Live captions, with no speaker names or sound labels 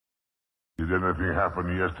Did anything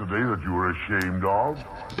happen yesterday that you were ashamed of?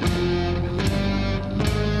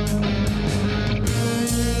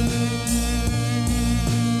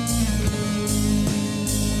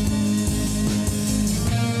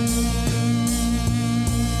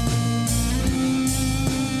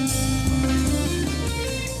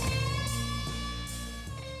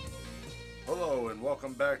 Hello and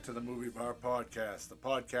welcome back to the Movie Bar Podcast, the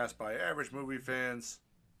podcast by average movie fans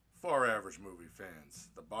for average movie fans.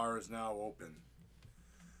 The bar is now open.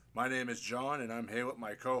 My name is John and I'm here with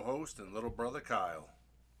my co-host and little brother Kyle.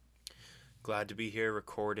 Glad to be here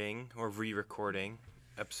recording or re-recording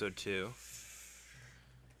episode 2.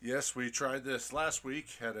 Yes, we tried this last week,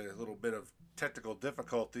 had a little bit of technical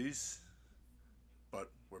difficulties,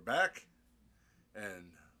 but we're back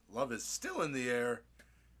and love is still in the air.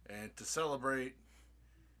 And to celebrate,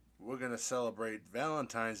 we're going to celebrate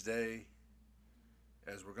Valentine's Day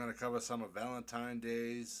as we're going to cover some of Valentine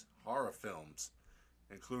Day's horror films,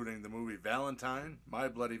 including the movie Valentine, My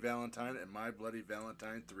Bloody Valentine, and My Bloody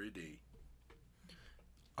Valentine 3D.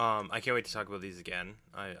 I can't wait to talk about these again.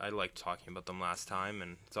 I liked talking about them last time,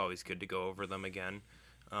 and it's always good to go over them again.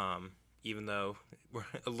 Even though we're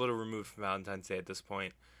a little removed from Valentine's Day at this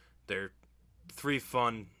point, they're 3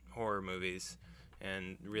 fun horror movies.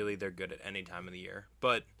 And really, they're good at any time of the year.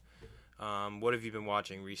 But what have you been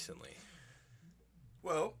watching recently?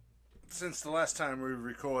 Well, since the last time we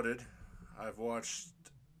recorded, I've watched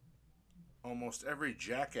almost every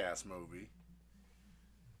Jackass movie.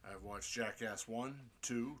 I've watched Jackass 1,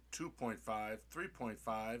 2, 2.5,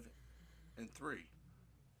 3.5, and 3.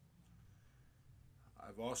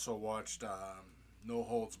 I've also watched No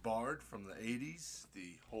Holds Barred from the 80s,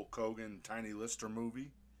 the Hulk Hogan Tiny Lister movie.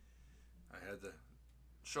 I had to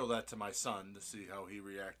show that to my son to see how he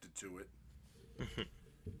reacted to it.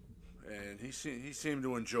 And he seemed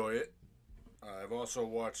to enjoy it. I've also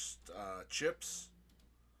watched Chips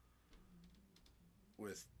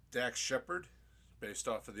with Dax Shepard, based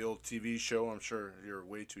off of the old TV show. I'm sure you're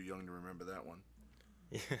way too young to remember that one.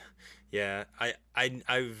 Yeah,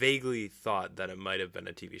 I vaguely thought that it might have been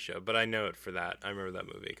a TV show, but I know it for that. I remember that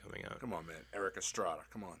movie coming out. Come on, man. Eric Estrada,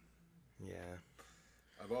 come on. Yeah.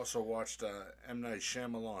 I've also watched M. Night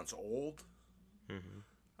Shyamalan's Old. Mm-hmm.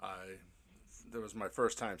 That was my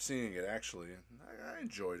first time seeing it, actually, and I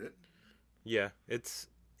enjoyed it. Yeah, it's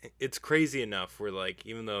crazy enough where, like,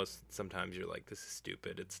 even though sometimes you're like, this is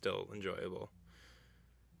stupid, it's still enjoyable.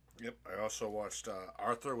 Yep, I also watched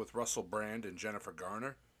Arthur with Russell Brand and Jennifer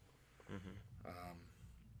Garner. Mm-hmm.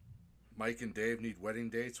 Mike and Dave Need Wedding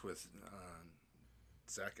Dates with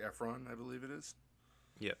Zac Efron, I believe it is.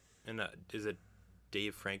 Yep, and is it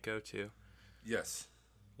Dave Franco, too? Yes.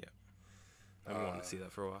 Yeah. I've been wanting to see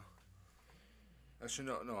that for a while. Actually,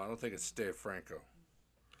 no, I don't think it's Dave Franco.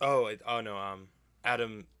 Oh no,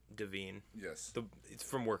 Adam Devine. Yes. It's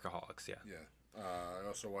from Workaholics, yeah. Yeah. I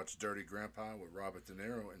also watched Dirty Grandpa with Robert De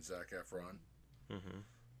Niro and Zac Efron. Mm-hmm.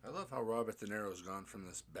 I love how Robert De Niro's gone from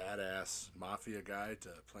this badass mafia guy to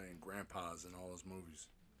playing grandpas in all his movies.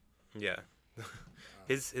 Yeah.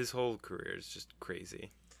 His whole career is just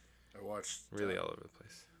crazy. I watched... really all over the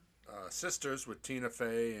place. Sisters with Tina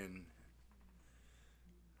Fey, and...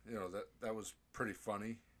 You know, that was pretty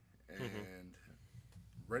funny. And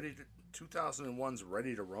 2001's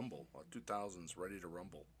Ready to Rumble, or 2000's Ready to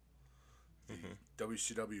Rumble. The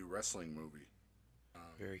WCW wrestling movie.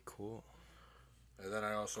 Very cool. And then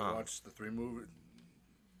I also watched the three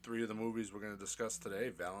of the movies we're going to discuss today: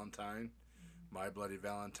 Valentine, My Bloody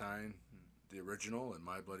Valentine, the original, and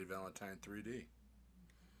My Bloody Valentine 3D.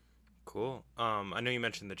 Cool. I know you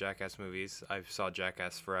mentioned the Jackass movies. I saw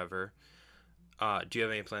Jackass Forever. Do you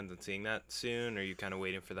have any plans on seeing that soon, or are you kind of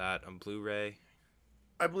waiting for that on Blu-ray?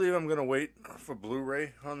 I believe I'm going to wait for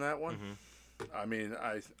Blu-ray on that one. Mm-hmm. I mean,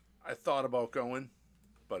 I thought about going,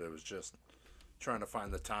 but it was just trying to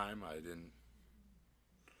find the time. I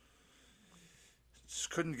just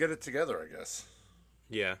couldn't get it together, I guess.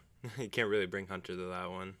 Yeah. You can't really bring Hunter to that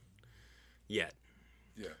one yet.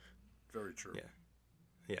 Yeah, very true. Yeah.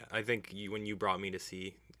 Yeah, I think when you brought me to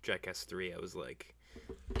see Jackass 3, I was like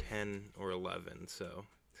 10 or 11, so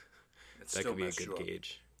that could be a good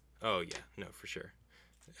gauge. Oh, yeah, no, for sure.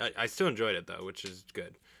 I still enjoyed it, though, which is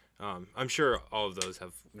good. I'm sure all of those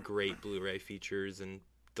have great Blu-ray features and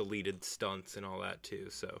deleted stunts and all that, too,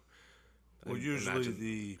 so... Well, usually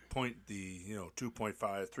the 2.5,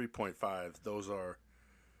 3.5, those are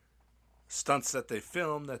stunts that they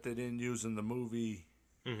filmed that they didn't use in the movie,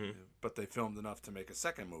 but they filmed enough to make a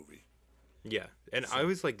second movie. Yeah, and I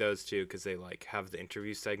always like those too because they like have the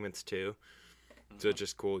interview segments too, so it's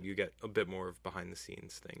just cool. You get a bit more of behind the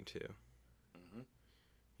scenes thing too.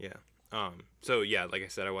 Yeah. So yeah, like I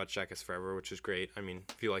said, I watched Jackass Forever, which is great. I mean,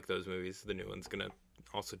 if you like those movies, the new one's gonna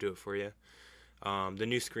also do it for you. The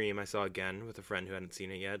new Scream I saw again with a friend who hadn't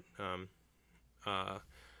seen it yet. Uh,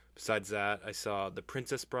 Besides that, I saw The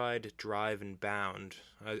Princess Bride, Drive, and Bound.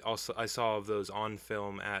 I saw all of those on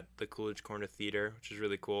film at the Coolidge Corner Theater, which is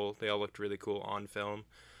really cool. They all looked really cool on film.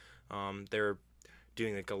 They're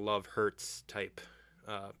doing like a Love Hurts type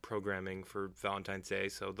programming for Valentine's Day,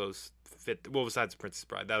 so those fit. Well, besides The Princess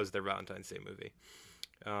Bride, that was their Valentine's Day movie.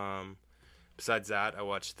 Besides that, I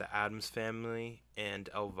watched The Addams Family and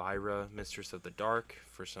Elvira, Mistress of the Dark,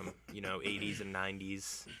 for some 80s and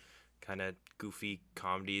 90s kind of goofy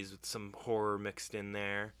comedies with some horror mixed in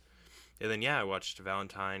there. And then I watched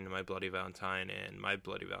Valentine, My Bloody Valentine, and My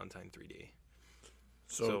Bloody Valentine 3D.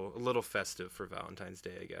 So a little festive for Valentine's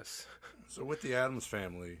Day, I guess. So with the Addams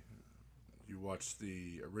Family, you watched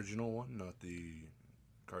the original one, not the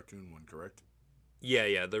cartoon one, correct?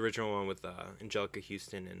 Yeah, the original one with Angelica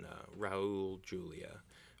Houston and Raul Julia.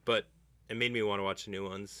 But it made me want to watch the new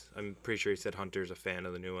ones. I'm pretty sure he said Hunter's a fan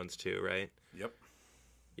of the new ones too, right? Yep.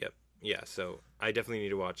 Yeah, so I definitely need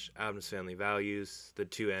to watch Addams Family Values, the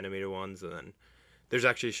 2 animated ones, and then there's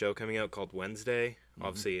actually a show coming out called Wednesday,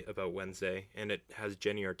 obviously about Wednesday, and it has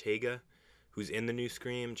Jenny Ortega, who's in the new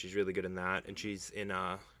Scream. She's really good in that, and she's in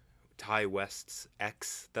Ty West's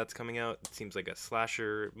X that's coming out. It seems like a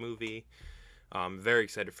slasher movie. Very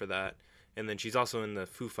excited for that. And then she's also in the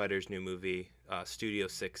Foo Fighters' new movie, Studio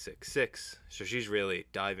 666. So she's really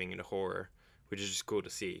diving into horror, which is just cool to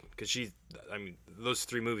see. Because those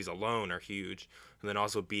 3 movies alone are huge. And then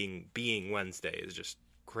also being Wednesday is just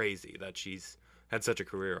crazy that she's had such a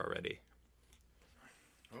career already.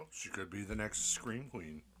 Well, she could be the next Scream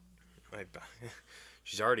Queen.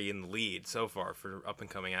 She's already in the lead so far for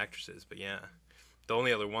up-and-coming actresses. But yeah, the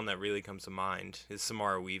only other one that really comes to mind is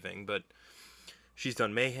Samara Weaving. But she's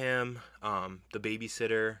done Mayhem, The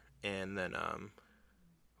Babysitter, and then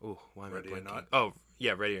why am I blanking? Ready or Not? Oh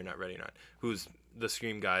yeah, Ready or Not. Who's the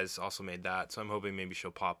Scream guys also made that, so I'm hoping maybe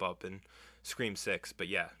she'll pop up in Scream 6. But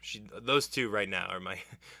yeah, those 2 right now are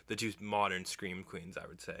the 2 modern Scream queens, I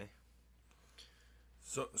would say.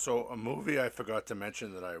 So a movie I forgot to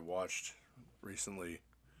mention that I watched recently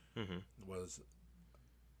was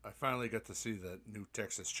I finally got to see the new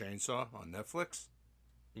Texas Chainsaw on Netflix.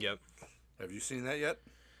 Yep. Have you seen that yet?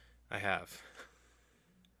 I have.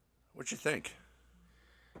 What you think?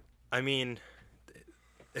 I mean,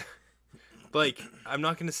 like, I'm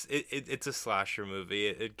not gonna. It's a slasher movie.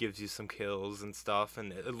 It gives you some kills and stuff,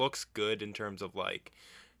 and it looks good in terms of like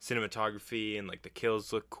cinematography, and like the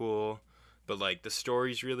kills look cool. But like the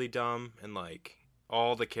story's really dumb, and like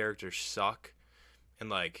all the characters suck, and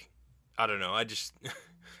like I don't know.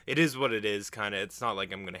 It is what it is, kind of. It's not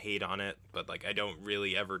like I'm gonna hate on it, but like I don't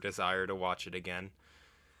really ever desire to watch it again.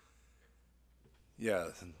 Yeah,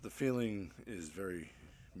 the feeling is very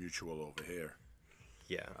mutual over here.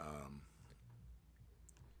 Yeah.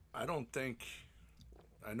 I don't think.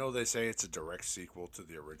 I know they say it's a direct sequel to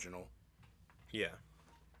the original. Yeah.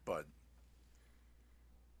 But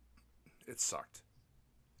it sucked.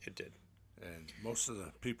 It did. And most of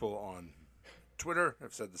the people on Twitter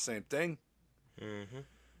have said the same thing. Mm-hmm.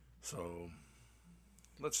 So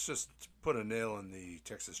let's just put a nail in the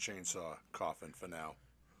Texas Chainsaw coffin for now.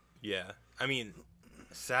 Yeah. I mean,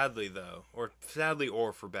 sadly or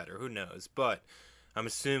for better, who knows? But I'm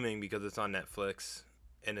assuming because it's on Netflix,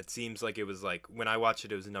 and it seems like it was like, when I watched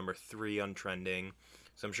it, it was number 3 on trending.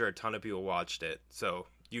 So I'm sure a ton of people watched it. So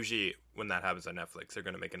usually when that happens on Netflix, they're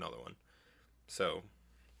going to make another one. So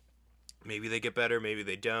maybe they get better, maybe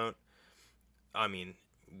they don't. I mean,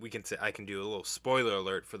 I can do a little spoiler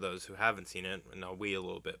alert for those who haven't seen it, and I'll wait a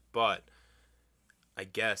little bit. But I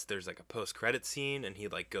guess there's like a post-credit scene, and he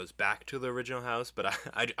like goes back to the original house. But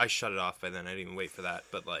I shut it off by then. I didn't even wait for that.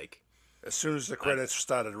 But like, as soon as the credits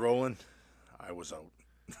started rolling, I was out.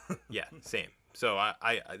 Yeah, same. So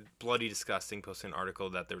I bloody disgusting posted an article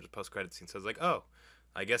that there was a post-credit scene. So I was like, oh,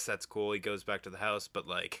 I guess that's cool. He goes back to the house, but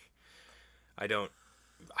like, I don't.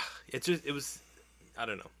 It was. I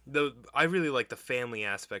don't know. I really like the family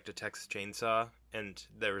aspect of Texas Chainsaw, and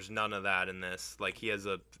there was none of that in this. Like, he has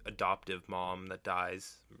a adoptive mom that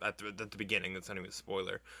dies at the beginning. That's not even a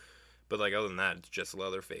spoiler. But like, other than that, it's just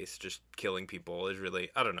Leatherface just killing people. Is really,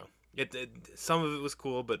 I don't know. Some of it was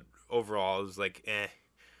cool, but overall it was like,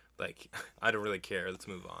 like, I don't really care. Let's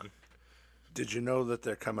move on. Did you know that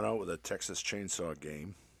they're coming out with a Texas Chainsaw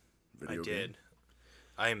game? I did.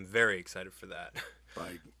 I am very excited for that.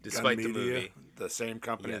 By Despite Gun the Media, movie, the same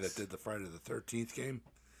company yes. that did the Friday the 13th game.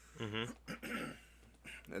 Mm-hmm.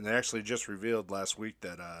 And they actually just revealed last week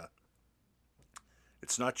that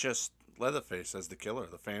it's not just Leatherface as the killer.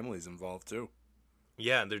 The family's involved too.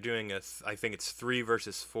 Yeah, they're doing I think it's 3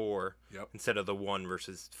 versus 4 Yep. instead of the 1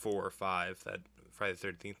 versus 4 or 5 that Friday the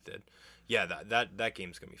 13th did. Yeah, that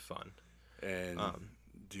game's going to be fun. And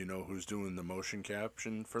do you know who's doing the motion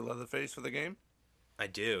caption for Leatherface for the game? I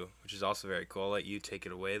do, which is also very cool. I'll let you take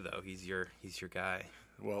it away, though. He's your guy.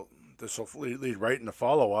 Well, this will lead right in the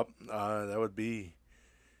follow-up. That would be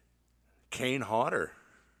Kane Hodder,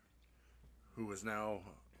 who has now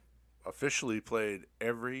officially played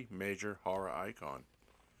every major horror icon.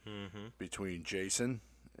 Mm-hmm. Between Jason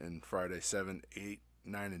and Friday 7, 8,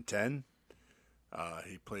 9, and 10.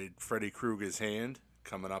 He played Freddy Krueger's hand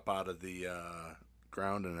coming up out of the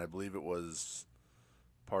ground, and I believe it was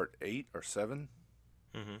part 8 or 7.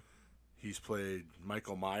 Mm-hmm. He's played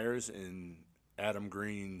Michael Myers in Adam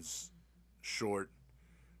Green's short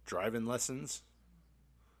driving lessons,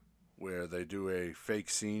 where they do a fake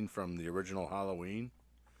scene from the original Halloween.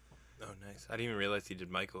 Oh, nice. I didn't even realize he did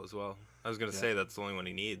Michael as well. I was going to say that's the only one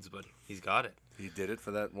he needs, but he's got it. He did it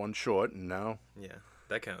for that one short, and now Yeah,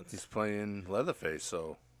 that counts. he's playing Leatherface,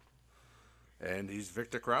 so... And he's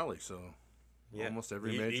Victor Crowley, so Yeah. almost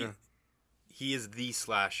every major... He is the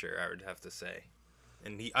slasher, I would have to say.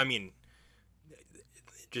 And he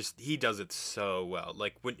does it so well.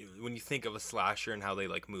 Like, when you think of a slasher and how they,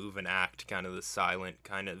 like, move and act, kind of the silent,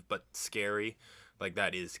 kind of, but scary, like,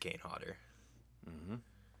 that is Kane Hodder. Mm-hmm.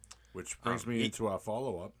 Which brings me into our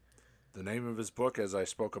follow-up. The name of his book, as I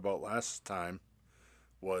spoke about last time,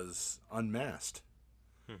 was Unmasked.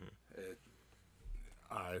 Mm-hmm.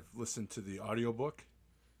 I've listened to the audiobook,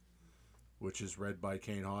 which is read by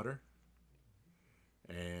Kane Hodder.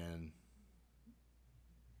 And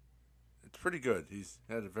it's pretty good. He's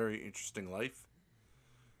had a very interesting life.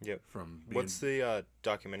 Yep. From being What's the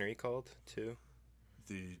documentary called, too?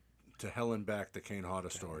 To Hell and Back, the Kane Hodder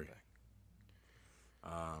story.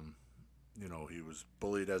 He was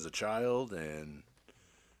bullied as a child and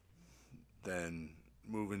then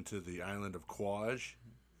moving to the island of Quaj,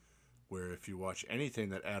 where if you watch anything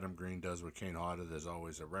that Adam Green does with Kane Hodder, there's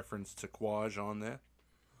always a reference to Quaj on there.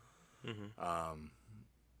 Mm-hmm.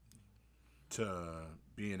 To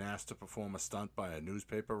being asked to perform a stunt by a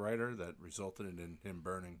newspaper writer that resulted in him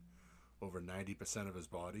burning over 90% of his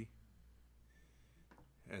body.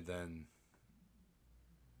 And then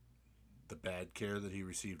the bad care that he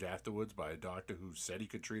received afterwards by a doctor who said he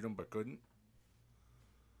could treat him but couldn't.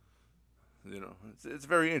 It's a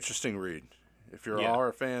very interesting read. If you're a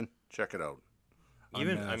horror fan, check it out. I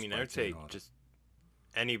would say just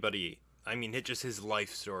anybody. His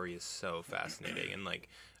life story is so fascinating. And, like,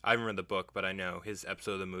 I haven't read the book, but I know his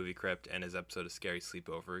episode of the Movie Crypt and his episode of Scary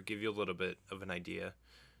Sleepover give you a little bit of an idea.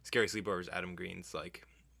 Scary Sleepover is Adam Green's, like,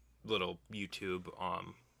 little YouTube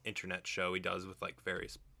internet show he does with, like,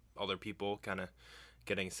 various other people, kind of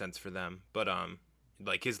getting a sense for them. But,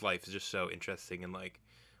 like, his life is just so interesting, and, like,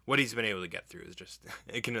 what he's been able to get through is just,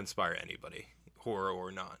 it can inspire anybody, horror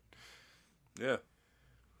or not. Yeah.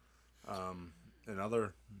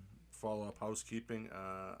 Another follow-up housekeeping,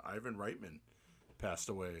 Ivan Reitman passed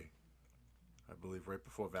away, I believe, right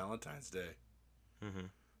before Valentine's Day. Mm-hmm.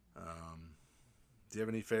 Do you have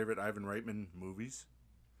any favorite Ivan Reitman movies?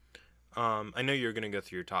 I know you're gonna go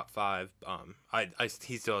through your top 5.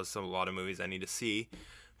 He still has a lot of movies I need to see,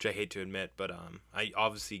 which I hate to admit, but I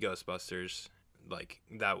obviously Ghostbusters, like,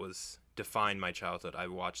 that was defined my childhood. I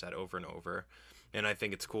watched that over and over, and I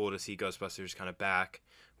think it's cool to see Ghostbusters kind of back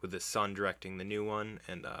with his son directing the new one,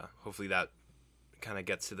 and hopefully that kind of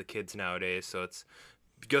gets to the kids nowadays. So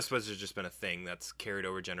Ghostbusters has just been a thing that's carried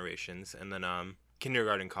over generations. And then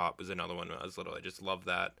Kindergarten Cop was another one when I was little. I just loved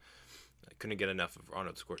that. I couldn't get enough of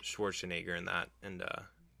Arnold Schwarzenegger in that, and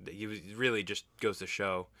he really just goes to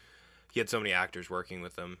show he had so many actors working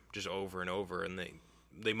with him just over and over, and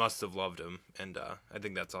they must have loved him, and I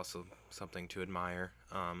think that's also something to admire.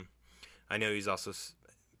 I know he's also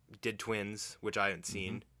did Twins, which I haven't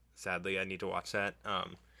seen. Mm-hmm. Sadly, I need to watch that.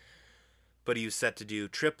 But he was set to do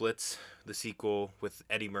Triplets, the sequel with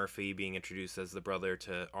Eddie Murphy being introduced as the brother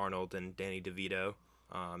to Arnold and Danny DeVito.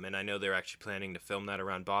 And I know they're actually planning to film that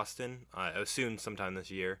around Boston, soon, sometime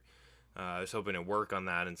this year. I was hoping to work on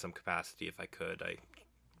that in some capacity if I could. I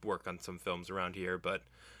work on some films around here, but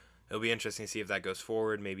it'll be interesting to see if that goes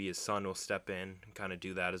forward. Maybe his son will step in and kind of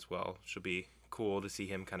do that as well. Should be cool to see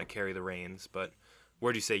him kind of carry the reins. But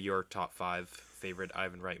where do you say your top 5 favorite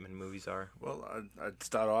Ivan Reitman movies are? Well, I'd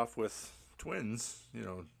start off with Twins,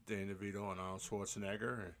 Danny DeVito and Arnold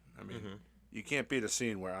Schwarzenegger. I mean, you can't beat a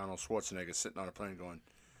scene where Arnold Schwarzenegger's sitting on a plane going,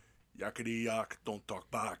 yakety yak, don't talk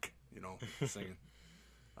back, singing.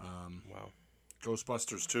 Wow.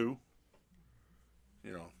 Ghostbusters 2,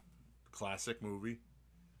 classic movie.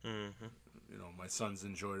 Mm-hmm. You know, my sons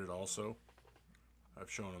enjoyed it also. I've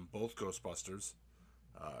shown them both Ghostbusters.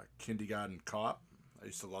 Kindergarten Cop. I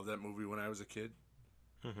used to love that movie when I was a kid.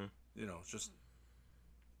 Mm-hmm. You know, it's just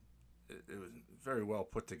it was very well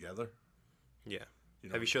put together. Yeah. You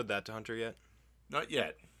know, Have you showed that to Hunter yet? Not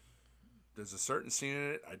yet. There's a certain scene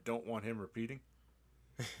in it I don't want him repeating.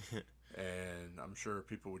 And I'm sure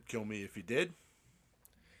people would kill me if he did.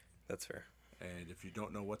 That's fair. And if you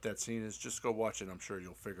don't know what that scene is, just go watch it. I'm sure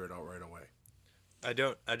you'll figure it out right away. I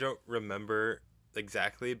don't remember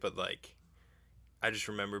exactly, but like I just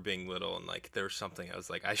remember being little and like there was something I was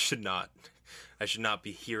like I should not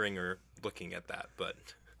be hearing or looking at that, but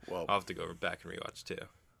Well, I'll have to go back and rewatch too.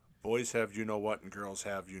 boys have you know what and girls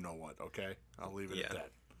have you know what, okay? I'll leave it at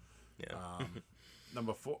that. Yeah.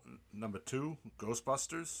 Number 2,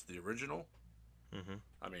 Ghostbusters, the original. Mm-hmm.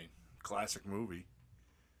 I mean, classic movie.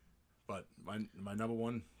 But my number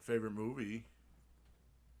 1 favorite movie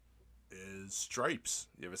is Stripes.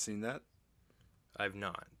 You ever seen that? I've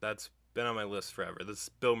not. That's been on my list forever. This is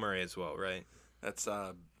Bill Murray as well, right? That's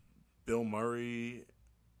Bill Murray,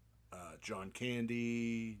 John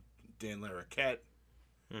Candy, Dan Larroquette,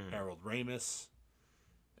 Harold Ramis.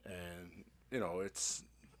 And, you know, it's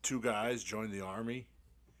 2 guys join the army.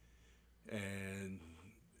 And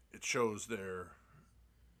it shows they're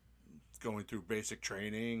going through basic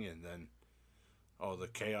training and then all the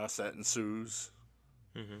chaos that ensues.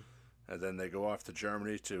 Mm-hmm. And then they go off to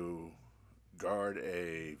Germany to guard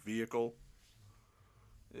a vehicle.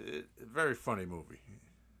 Very funny movie.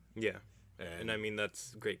 Yeah. And I mean,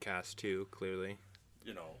 that's a great cast too, clearly.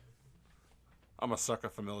 You know, I'm a sucker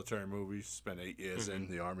for military movies. Spent 8 years in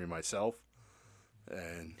the army myself.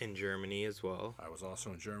 And In Germany as well. I was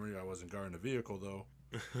also in Germany. I wasn't guarding a vehicle, though.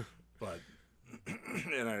 But,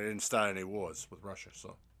 and I didn't start any wars with Russia,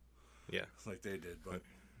 so. Yeah. Like they did. But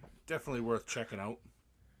definitely worth checking out.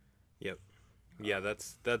 Yep. Yeah,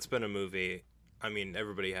 that's been a movie. I mean,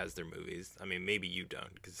 everybody has their movies. I mean, maybe you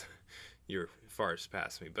don't because you're far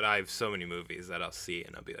past me. But I have so many movies that I'll see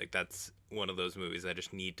and I'll be like, that's one of those movies I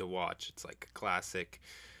just need to watch. It's like a classic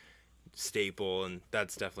staple, and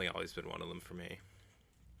that's definitely always been one of them for me.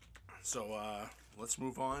 So let's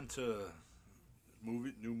move on to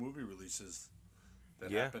new movie releases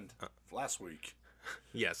that happened last week.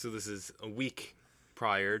 Yeah, so this is a week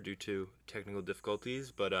prior due to technical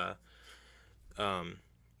difficulties, but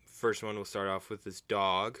first one we'll start off with is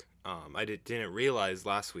Dog. I didn't realize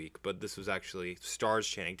last week, but this was actually stars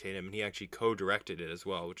Channing Tatum, and he actually co-directed it as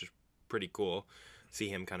well, which is pretty cool. See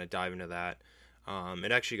him kind of dive into that.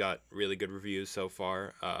 It actually got really good reviews so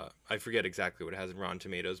far. I forget exactly what it has in Rotten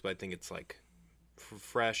Tomatoes, but I think it's like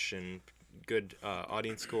fresh and good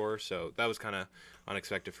audience score, so that was kind of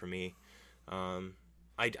unexpected for me.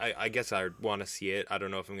 I guess I want to see it. I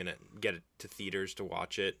don't know if I'm going to get it to theaters to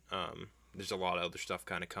watch it. There's a lot of other stuff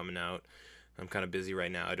kind of coming out. I'm kind of busy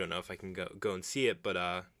right now. I don't know if I can go and see it, but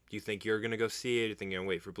do you think you're going to go see it? Do you think you're going to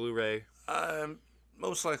wait for Blu-ray? I'm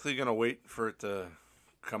most likely going to wait for it to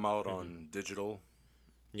come out on digital.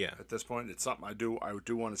 Yeah. At this point, it's something I do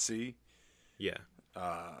want to see. Yeah.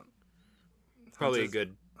 Probably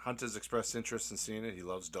Hunter's expressed interest in seeing it. He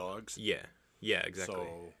loves dogs. Yeah. Yeah, exactly.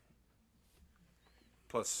 So,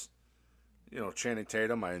 plus, you know, Channing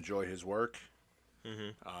Tatum, I enjoy his work.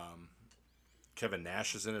 Mm-hmm. Kevin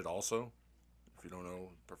Nash is in it also. If you don't know,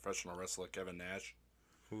 professional wrestler Kevin Nash.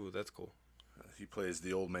 Ooh, that's cool. He plays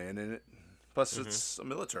the old man in it. Plus, it's a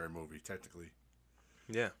military movie, technically.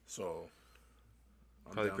 Yeah. So,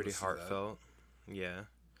 I'm probably down pretty to see heartfelt. That. Yeah.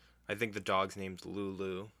 I think the dog's name's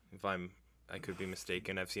Lulu. I could be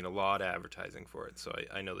mistaken. I've seen a lot of advertising for it, so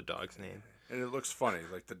I know the dog's name. And it looks funny,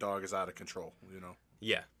 like the dog is out of control, you know?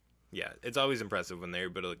 Yeah. Yeah. It's always impressive when they're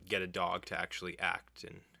able to get a dog to actually act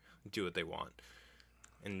and do what they want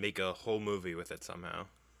and make a whole movie with it somehow.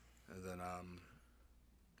 And then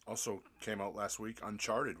also came out last week,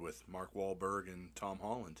 Uncharted with Mark Wahlberg and Tom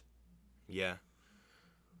Holland. Yeah.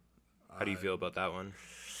 How do you feel about that one?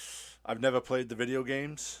 I've never played the video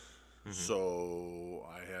games, so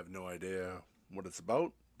I have no idea what it's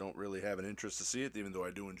about. Don't really have an interest to see it, even though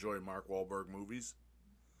I do enjoy Mark Wahlberg movies.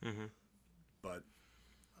 Mm-hmm. But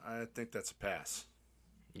I think that's a pass.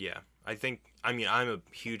 Yeah. I'm a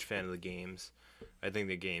huge fan of the games. I think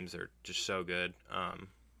the games are just so good.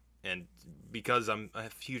 And because I'm a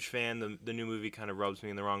huge fan, the new movie kind of rubs me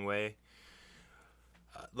in the wrong way.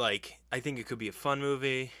 I think it could be a fun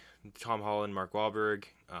movie. Tom Holland, Mark Wahlberg.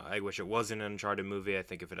 I wish it wasn't an Uncharted movie. I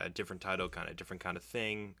think if it had a different title, different kind of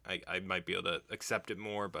thing, I might be able to accept it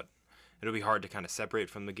more, but it'll be hard to kind of separate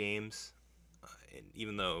from the games. And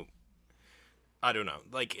even though I don't know.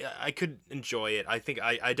 Like, I could enjoy it. I think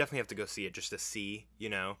I definitely have to go see it just to see,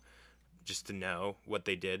 just to know what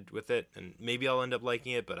they did with it. And maybe I'll end up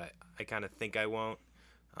liking it, but I kind of think I won't.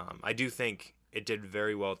 I do think it did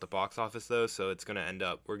very well at the box office, though, so it's going to end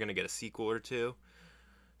up, we're going to get a sequel or two.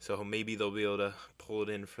 So maybe they'll be able to pull it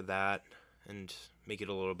in for that and make it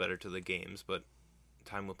a little better to the games, but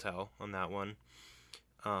time will tell on that one.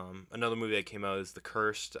 Another movie that came out is The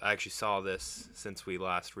Cursed. I actually saw this since we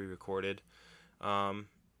last re-recorded.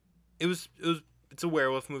 It's a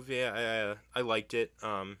werewolf movie. I liked it.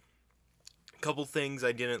 A couple things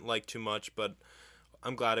I didn't like too much, but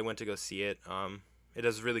I'm glad I went to go see it. It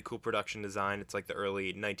has really cool production design. It's like the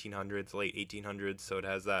early 1900s, late 1800s, so it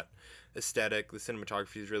has that aesthetic. The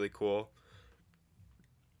cinematography is really cool.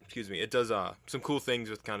 Excuse me. It does some cool things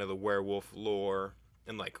with kind of the werewolf lore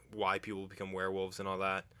and like why people become werewolves and all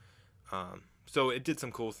that. So it did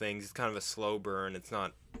some cool things. It's kind of a slow burn. It's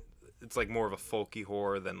like more of a folky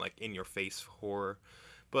horror than like in your face horror,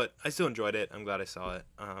 but I still enjoyed it. I'm glad I saw it.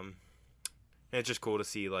 And it's just cool to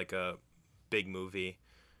see like a big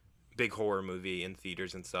horror movie in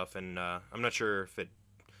theaters and stuff. And I'm not sure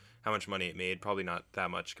how much money it made. Probably not that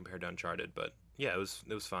much compared to Uncharted, but yeah, it was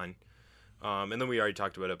fine. And then we already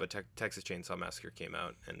talked about it, but Texas Chainsaw Massacre came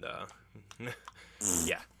out, and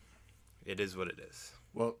yeah, it is what it is.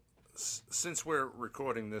 Well, since we're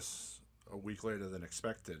recording this a week later than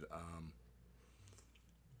expected,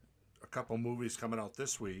 a couple movies coming out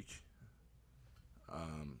this week.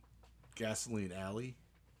 Gasoline Alley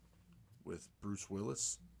with Bruce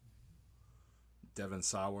Willis, Devon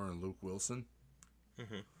Sawa, and Luke Wilson.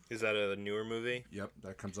 Mm-hmm. Is that a newer movie? Yep,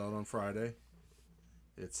 that comes out on Friday.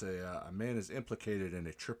 It's a man is implicated in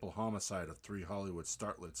a triple homicide of 3 Hollywood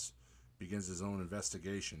starlets. Begins his own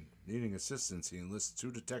investigation. Needing assistance, he enlists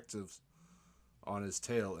 2 detectives on his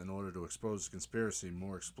tail in order to expose a conspiracy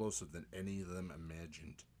more explosive than any of them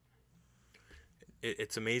imagined.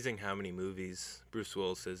 It's amazing how many movies Bruce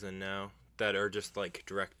Willis is in now that are just like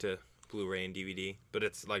direct to Blu-ray and DVD, but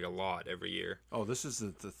it's like a lot every year. Oh, this is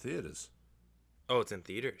the theaters. Oh, it's in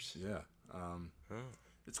theaters. Yeah.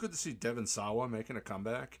 It's good to see Devon Sawa making a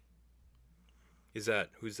comeback. Who's that?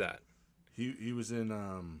 He was in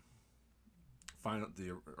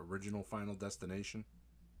the original Final Destination.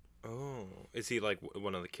 Oh, is he like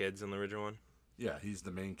one of the kids in the original one? Yeah, he's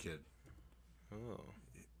the main kid. Oh.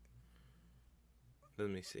 Let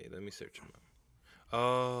me see. Let me search him up.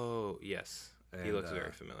 Oh, yes. He looks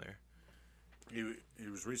very familiar. He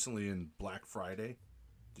was recently in Black Friday.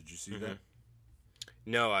 Did you see that?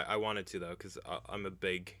 No, I wanted to, though, because I'm a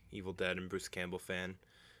big Evil Dead and Bruce Campbell fan.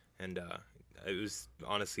 And it was,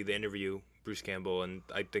 honestly, the interview Bruce Campbell and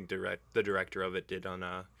I think the director of it did on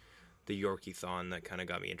the Yorkie-thon that kind of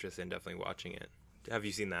got me interested in definitely watching it. Have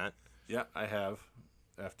you seen that? Yeah, I have.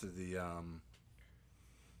 After the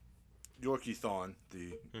Yorkie-thon,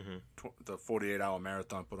 the 48-hour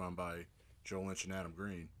marathon put on by Joe Lynch and Adam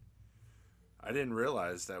Green, I didn't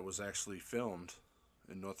realize that was actually filmed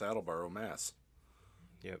in North Attleboro, Mass.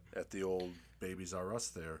 Yep. At the old Babies R Us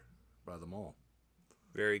there by the mall.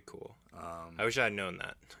 Very cool. I wish I had known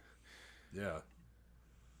that. Yeah.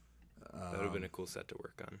 That would have been a cool set to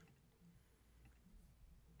work on.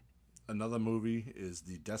 Another movie is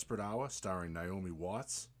The Desperate Hour, starring Naomi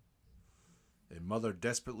Watts. A mother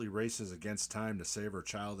desperately races against time to save her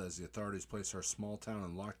child as the authorities place her small town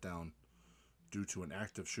in lockdown due to an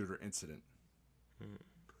active shooter incident.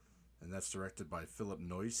 And that's directed by Philip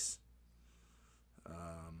Noyce.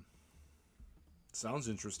 Sounds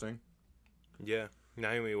interesting. Yeah,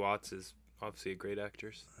 Naomi Watts is obviously a great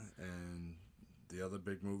actress. And the other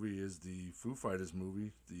big movie is the Foo Fighters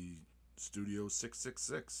movie, the Studio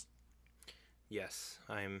 666. Yes,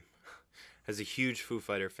 as a huge Foo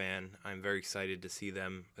Fighter fan, I'm very excited to see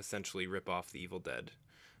them essentially rip off The Evil Dead.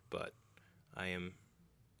 But I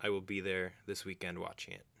will be there this weekend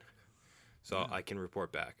watching it. So I can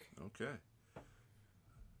report back. Okay.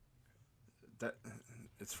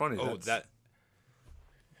 It's funny.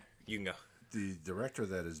 You can go. The director of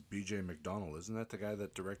that is B.J. McDonnell. Isn't that the guy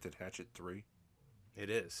that directed Hatchet 3? It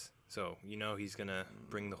is. So, he's going to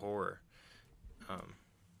bring the horror.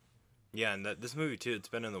 Yeah, and this movie, too, it's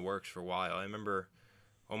been in the works for a while. I remember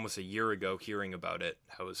almost a year ago hearing about it,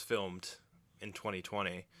 how it was filmed in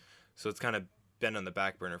 2020. So it's kind of been on the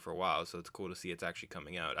back burner for a while, so it's cool to see it's actually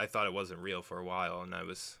coming out. I thought it wasn't real for a while, and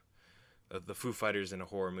the Foo Fighters in a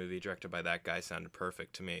horror movie directed by that guy sounded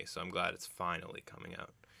perfect to me, so I'm glad it's finally coming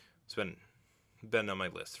out. It's been on my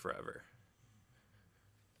list forever.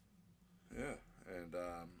 Yeah, and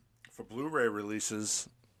for Blu-ray releases,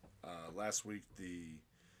 last week the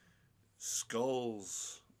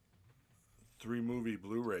Skulls 3-movie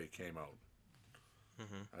Blu-ray came out.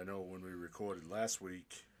 I know when we recorded last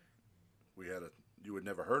week, you had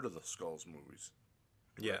never heard of the Skulls movies.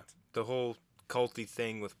 Yeah, Correct? the whole culty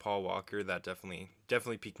thing with Paul Walker, that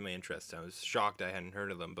definitely piqued my interest. I was shocked I hadn't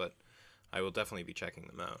heard of them, but I will definitely be checking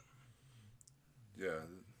them out. Yeah,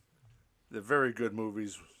 they're very good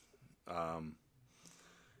movies.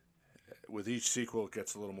 With each sequel, it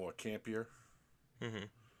gets a little more campier. Mm-hmm.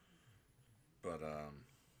 But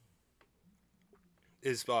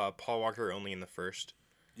Is Paul Walker only in the first?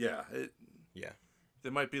 yeah, Yeah.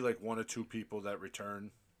 there might be like one or two people that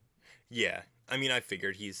return. Yeah. I mean, I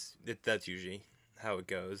figured that's usually how it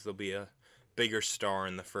goes. There'll be a bigger star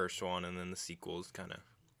in the first one, and then the sequels there'll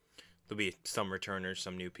be some returners,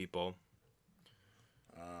 some new people.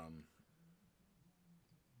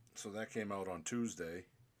 So that came out on Tuesday.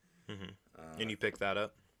 Mm-hmm. And you picked that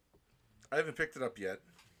up? I haven't picked it up yet.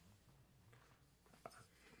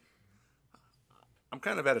 I'm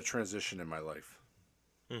kind of at a transition in my life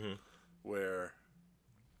where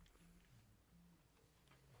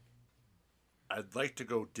I'd like to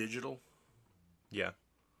go digital, Yeah.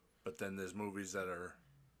 but then there's movies that are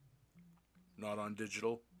not on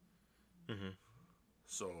digital.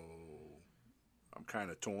 So I'm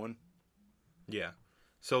kind of torn. Yeah.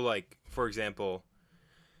 So, like, for example,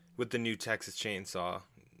 with the new Texas Chainsaw,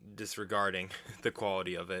 disregarding the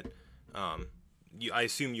quality of it, I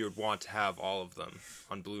assume you would want to have all of them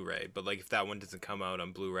on Blu-ray. But, like, if that one doesn't come out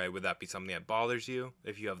on Blu-ray, would that be something that bothers you?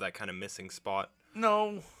 If you have that kind of missing spot?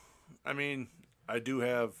 No, I mean, I do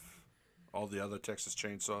have all the other Texas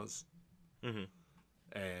Chainsaws.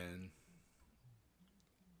 And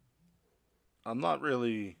I'm not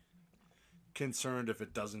really concerned if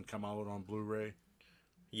it doesn't come out on Blu-ray.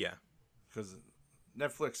 Yeah. Because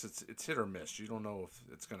Netflix, it's hit or miss. You don't know if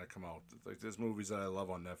it's going to come out. Like, there's movies that I love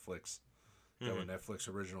on Netflix that were Netflix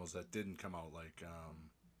originals that didn't come out, like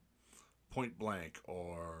Point Blank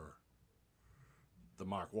or the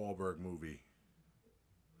Mark Wahlberg movie.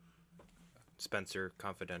 Spencer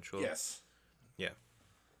Confidential. Yes. Yeah.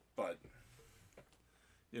 But,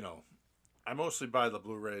 you know, I mostly buy the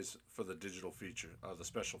Blu-rays for the digital feature, the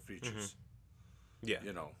special features. Yeah.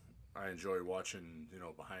 You know, I enjoy watching,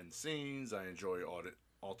 behind the scenes. I enjoy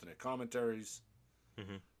alternate commentaries.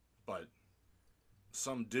 But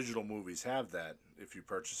some digital movies have that if you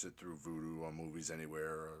purchase it through Vudu or Movies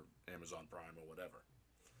Anywhere or Amazon Prime or whatever.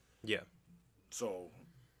 Yeah. So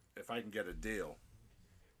if I can get a deal,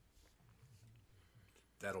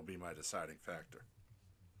 that'll be my deciding factor.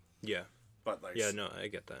 Yeah. But like, yeah, no, I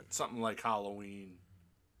get that. Something like Halloween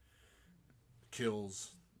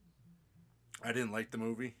Kills. I didn't like the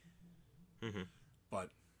movie, but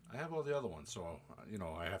I have all the other ones, so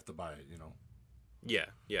I have to buy it. Yeah,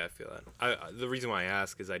 I feel that. The reason why I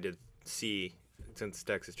ask is I did see, since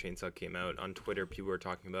Texas Chainsaw came out, on Twitter, people were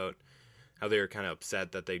talking about how they were kind of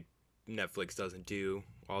upset that Netflix doesn't do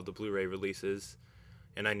all the Blu-ray releases.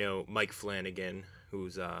 And I know Mike Flanagan,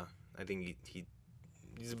 who's I think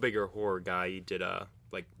he's a bigger horror guy. He did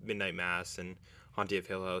like Midnight Mass and Haunting of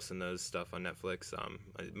Hill House and those stuff on Netflix.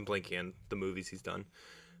 I'm blanking on the movies he's done,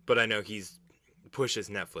 but I know he's pushes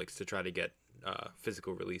Netflix to try to get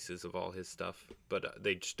physical releases of all his stuff, but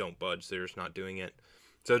they just don't budge. They're just not doing it.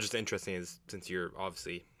 So just interesting is, since you're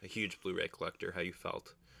obviously a huge Blu-ray collector, how you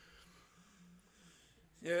felt.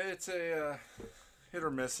 Yeah, it's a hit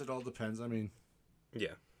or miss. It all depends. I mean,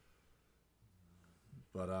 yeah.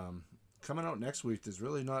 But coming out next week, there's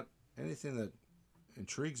really not anything that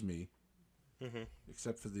intrigues me,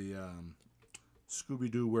 except for the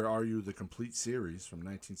Scooby-Doo Where Are You? The Complete Series from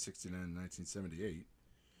 1969 and 1978.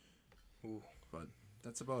 Ooh. But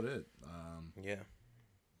that's about it. Yeah.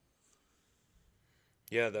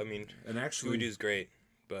 Yeah, I mean, and actually, Scooby-Doo's great,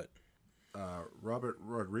 but Robert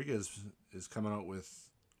Rodriguez is coming out with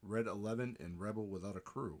Red 11 and Rebel Without a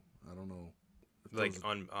Crew. I don't know. Like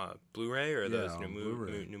on Blu-ray or those new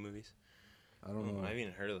movies? I don't know. I haven't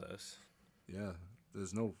even heard of those. Yeah,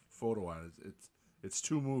 there's no photo on it. It's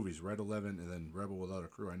two movies, Red 11 and then Rebel Without a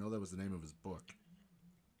Crew. I know that was the name of his book.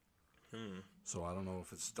 So I don't know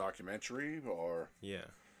if it's a documentary or... Yeah.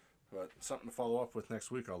 But something to follow up with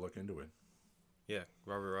next week. I'll look into it. Yeah,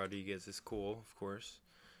 Robert Rodriguez is cool, of course.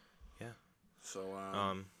 Yeah. So,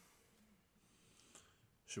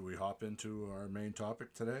 should we hop into our main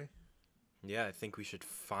topic today? Yeah, I think we should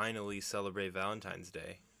finally celebrate Valentine's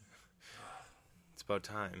Day. It's about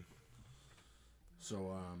time.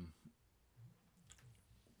 So,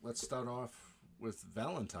 let's start off with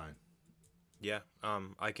Valentine. Yeah,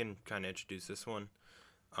 I can kind of introduce this one.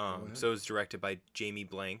 So it's directed by Jamie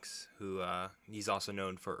Blanks, who he's also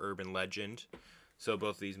known for Urban Legend. So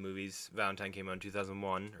both of these movies, Valentine came out in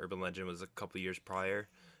 2001. Urban Legend was a couple years prior.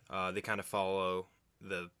 They kind of follow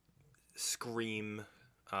the Scream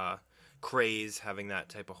craze, having that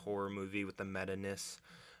type of horror movie with the meta-ness.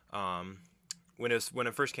 When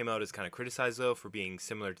it first came out, it was kind of criticized though for being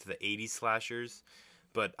similar to the '80s slashers,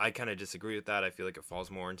 but I kind of disagree with that. I feel like it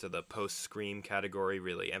falls more into the post-Scream category,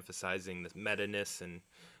 really emphasizing the meta-ness and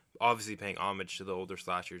obviously paying homage to the older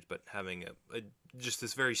slashers, but having a just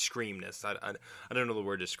this very Screamness. I don't know the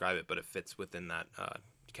word to describe it, but it fits within that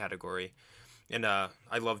category. And I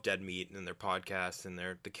love Dead Meat and their podcast and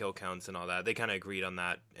the kill counts and all that. They kind of agreed on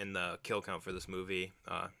that in the kill count for this movie.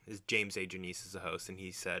 Is James A. Janice is the host, and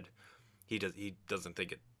he said he doesn't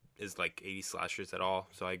think it is like 80 slashers at all.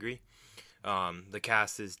 So I agree. The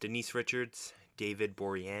cast is Denise Richards, David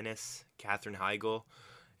Boreanaz, Katherine Heigl,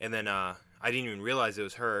 and then I didn't even realize it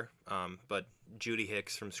was her, but Judy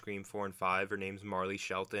Hicks from Scream 4 and 5. Her name's Marley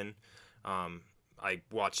Shelton. I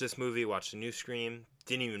watched this movie, watched the new Scream,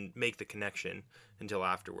 didn't even make the connection until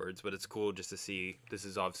afterwards, but it's cool just to see. This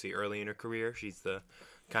is obviously early in her career. She's the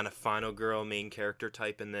kind of final girl main character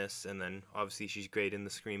type in this, and then obviously she's great in the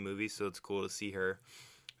Scream movies, so it's cool to see her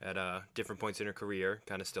at different points in her career,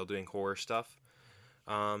 kind of still doing horror stuff.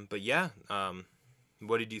 But yeah,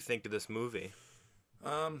 what did you think of this movie?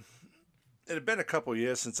 It had been a couple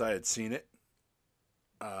years since I had seen it.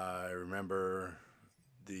 I remember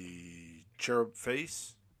the cherub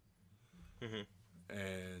face. Mm-hmm.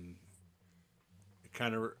 And I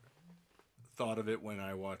kind of thought of it when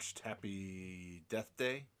I watched Happy Death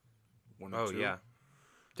Day 1 and 2. Yeah.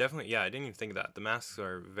 Definitely, yeah, I didn't even think of that. The masks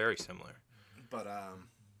are very similar. But,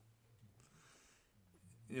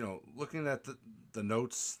 looking at the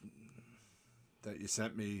notes that you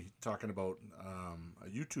sent me talking about a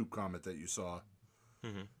YouTube comment that you saw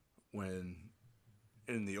when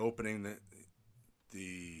in the opening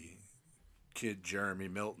the kid Jeremy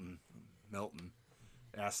Melton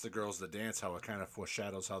asked the girls to dance, how it kind of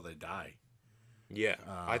foreshadows how they die. Yeah,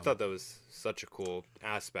 I thought that was such a cool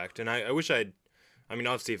aspect, and I wish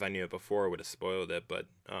obviously if I knew it before I would have spoiled it, but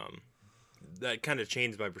that kind of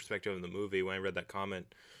changed my perspective of the movie when I read that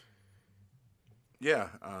comment. Yeah,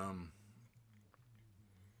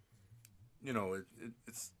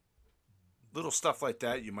 it's little stuff like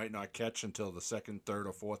that you might not catch until the second, third,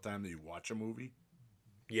 or fourth time that you watch a movie.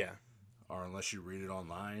 Yeah. Or unless you read it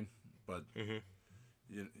online. But,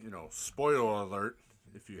 spoiler alert,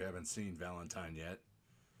 if you haven't seen Valentine yet.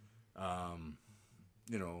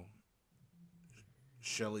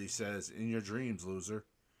 Shelley says, "In your dreams, loser."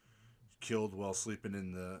 Killed while sleeping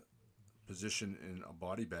in the position in a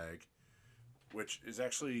body bag. Which is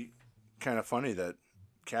actually kind of funny that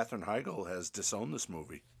Katherine Heigl has disowned this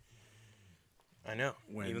movie. I know.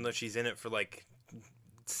 Even though she's in it for like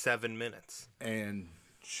 7 minutes. And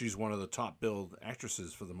she's one of the top billed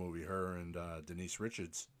actresses for the movie, her and Denise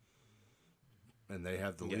Richards. And they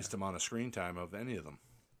have the least amount of screen time of any of them.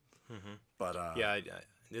 Mm-hmm. But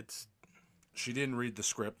it's... She didn't read the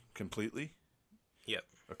script completely. Yep.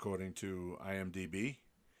 According to IMDb.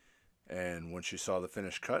 And when she saw the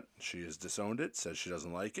finished cut, she has disowned it, says she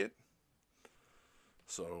doesn't like it.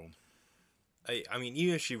 So... I mean,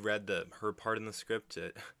 even if she read her part in the script,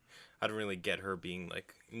 I don't really get her being,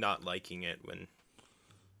 like, not liking it when...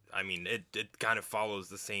 I mean, it kind of follows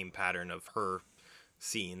the same pattern of her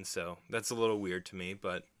scene, so that's a little weird to me,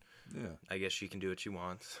 but yeah, I guess she can do what she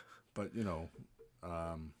wants. But,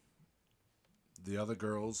 the other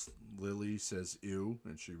girls, Lily says ew,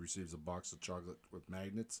 and she receives a box of chocolate with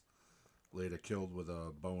magnets, later killed with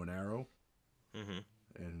a bow and arrow,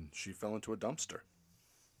 and she fell into a dumpster.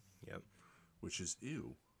 Yep. Which is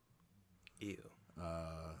ew. Ew.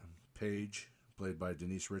 Paige, played by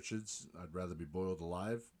Denise Richards, I'd rather be boiled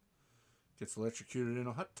alive, gets electrocuted in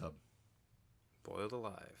a hot tub. Boiled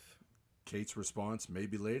alive. Kate's response,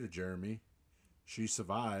 maybe later, Jeremy. She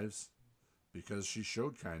survives because she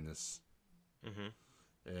showed kindness.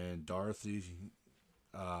 And Dorothy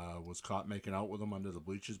was caught making out with him under the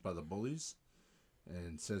bleachers by the bullies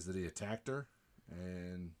and says that he attacked her.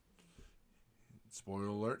 And spoiler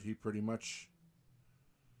alert, he pretty much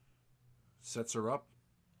sets her up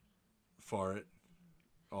for it.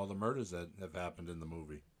 All the murders that have happened in the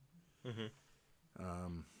movie.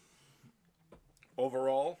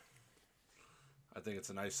 Overall, I think it's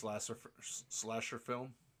a nice slasher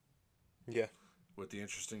film. Yeah. With the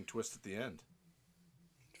interesting twist at the end.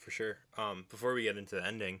 For sure. Before we get into the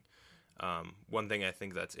ending, one thing I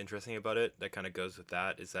think that's interesting about it that kind of goes with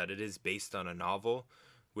that is that it is based on a novel,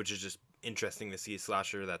 which is just interesting to see a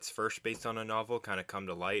slasher that's first based on a novel kind of come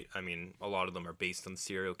to light. I mean, a lot of them are based on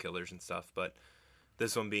serial killers and stuff, but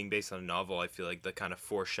this one being based on a novel, I feel like the kind of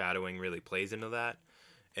foreshadowing really plays into that.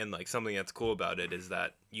 And like something that's cool about it is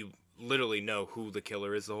that you literally know who the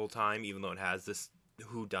killer is the whole time, even though it has this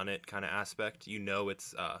whodunit kind of aspect. You know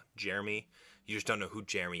it's Jeremy. You just don't know who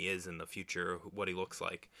Jeremy is in the future, or what he looks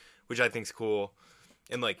like, which I think's cool.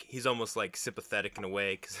 And like he's almost like sympathetic in a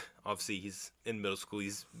way because obviously he's in middle school.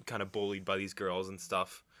 He's kind of bullied by these girls and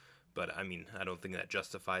stuff. But I mean, I don't think that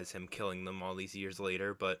justifies him killing them all these years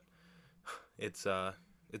later. But it's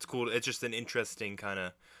cool. It's just an interesting kind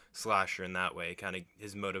of slasher in that way, kind of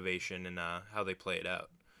his motivation and how they play it out.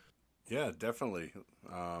 Yeah, definitely.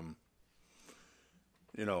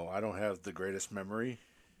 You know, I don't have the greatest memory,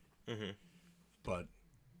 but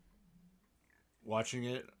watching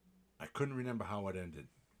it, I couldn't remember how it ended.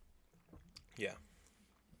 Yeah.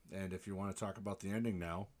 And if you want to talk about the ending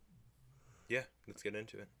now. Yeah, let's get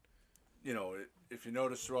into it. You know, if you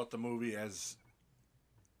notice throughout the movie, as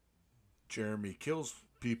Jeremy kills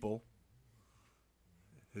people,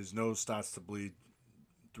 his nose starts to bleed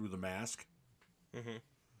through the mask. Mm-hmm.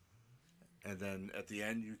 And then at the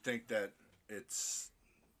end, you think that it's,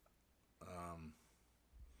 I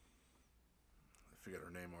forget her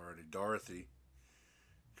name already, Dorothy,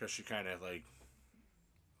 because she kind of like,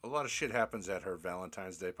 a lot of shit happens at her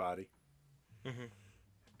Valentine's Day party. Mm-hmm.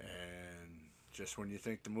 And just when you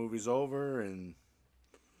think the movie's over and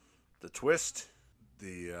the twist,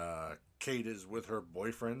 Kate is with her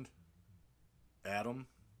boyfriend, Adam,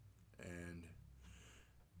 and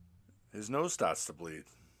his nose starts to bleed,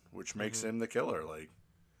 which makes him the killer. Like,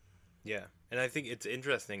 yeah, and I think it's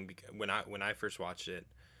interesting because when I first watched it,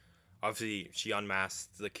 obviously she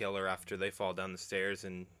unmasks the killer after they fall down the stairs,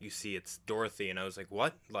 and you see it's Dorothy, and I was like,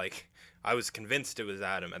 what? Like, I was convinced it was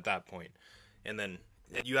Adam at that point, and then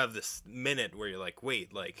you have this minute where you're like,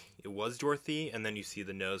 wait, like it was Dorothy, and then you see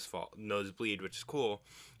the nose bleed, which is cool,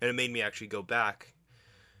 and it made me actually go back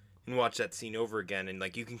and watch that scene over again, and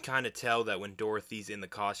like you can kind of tell that when Dorothy's in the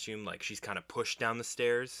costume, like she's kind of pushed down the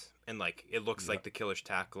stairs, and like it looks like the killer's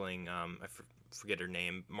tackling forget her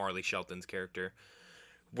name, Marley Shelton's character,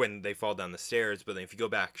 when they fall down the stairs. But then if you go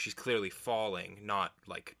back, she's clearly falling, not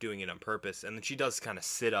like doing it on purpose, and then she does kind of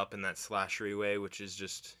sit up in that slashery way, which is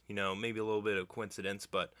just, you know, maybe a little bit of coincidence,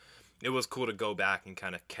 but it was cool to go back and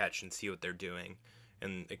kind of catch and see what they're doing,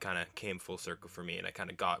 and it kind of came full circle for me, and I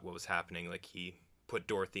kind of got what was happening. Like he put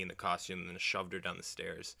Dorothy in the costume and then shoved her down the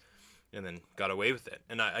stairs and then got away with it.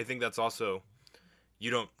 And I think that's also,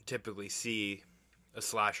 you don't typically see a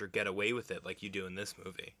slasher get away with it like you do in this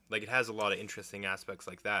movie. Like it has a lot of interesting aspects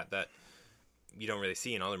like that you don't really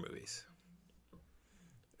see in other movies.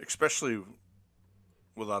 especially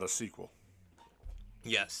without a sequel.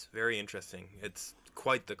 Yes, very interesting. It's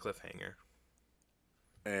quite the cliffhanger.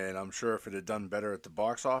 And I'm sure if it had done better at the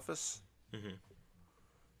box office,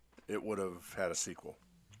 it would have had a sequel.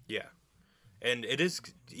 Yeah. And it is,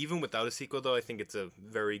 even without a sequel though, I think it's a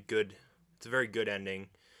very good ending.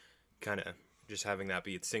 Kind of just having that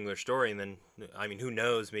be its singular story, and then, I mean, who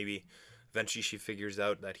knows, maybe eventually she figures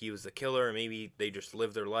out that he was the killer, or maybe they just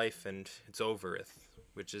live their life and it's over with,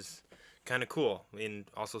 which is kind of cool and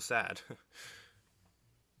also sad.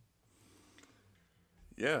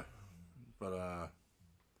 Yeah. But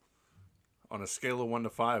on a scale of 1 to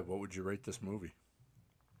 5, what would you rate this movie?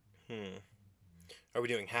 Are we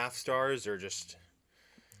doing half stars or just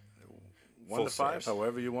 1 to 5, stars?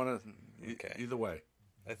 however you want to. Okay. Either way.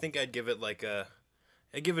 I think I'd give it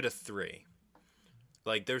I'd give it a 3.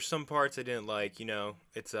 Like, there's some parts I didn't like, you know,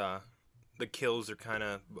 it's, the kills are kind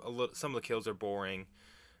of, some of the kills are boring,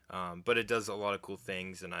 but it does a lot of cool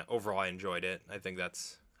things, and overall I enjoyed it. I think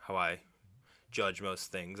that's how I judge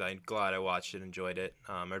most things. I'm glad I watched it, enjoyed it.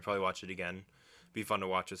 I'd probably watch it again. Be fun to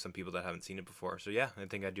watch with some people that haven't seen it before. So yeah, I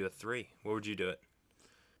think I'd do a 3. What would you do it?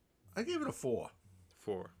 I gave it a 4.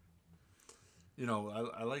 4. You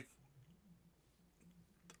know, I like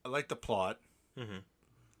the plot. Mm-hmm.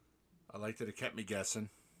 I like that it kept me guessing.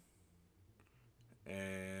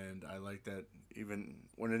 And I like that even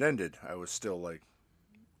when it ended, I was still like,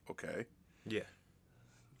 okay. Yeah.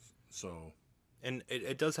 So. And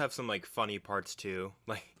it does have some, like, funny parts, too.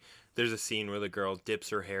 Like, there's a scene where the girl dips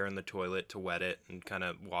her hair in the toilet to wet it and kind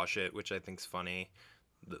of wash it, which I think's funny.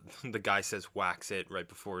 The guy says wax it right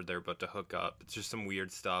before they're about to hook up. It's just some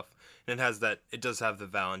weird stuff. And it does have the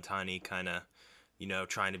Valentine-y kind of, you know,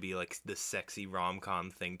 trying to be like the sexy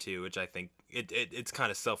rom-com thing too, which I think it's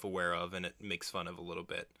kind of self-aware of, and it makes fun of a little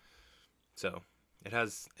bit. So it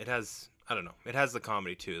has I don't know, it has the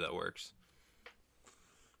comedy too that works.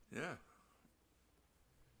 Yeah,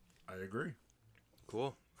 I agree.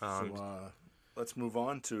 Cool. So let's move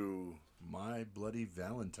on to My Bloody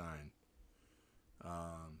Valentine.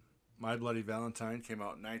 My Bloody Valentine came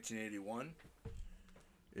out in 1981.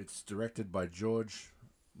 It's directed by George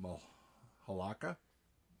Halaka.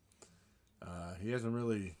 He hasn't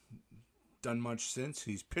really done much since.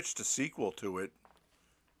 He's pitched a sequel to it,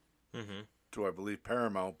 to, I believe,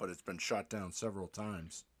 Paramount, but it's been shot down several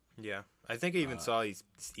times. Yeah. I think I even saw he's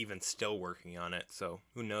even still working on it, so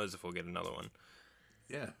who knows if we'll get another one.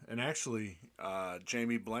 Yeah, and actually,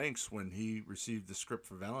 Jamie Blanks, when he received the script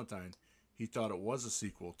for Valentine, he thought it was a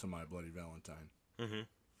sequel to My Bloody Valentine. Mm-hmm.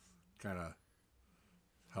 Kind of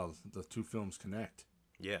how the two films connect.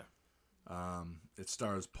 Yeah. It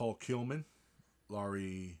stars Paul Kilman,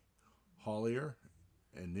 Laurie Hollier,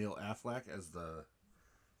 and Neil Affleck as the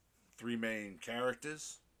three main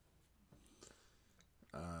characters.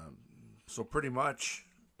 So pretty much,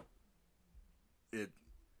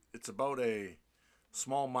 it's about a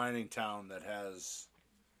small mining town that has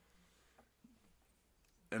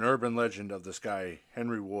an urban legend of this guy,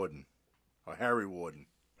 Harry Warden,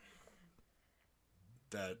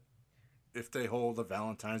 that if they hold a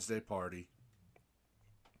Valentine's Day party,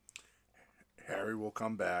 Harry will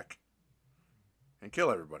come back and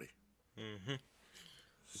kill everybody. Mm-hmm.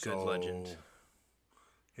 So, Good legend.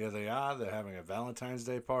 Here they are. They're having a Valentine's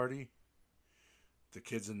Day party. The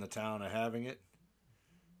kids in the town are having it.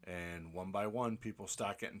 And one by one, people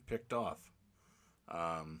start getting picked off.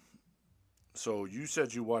 So you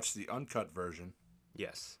said you watched the uncut version.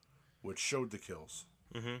 Yes. Which showed the kills.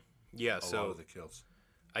 Mm-hmm. Yeah, A lot of the kills.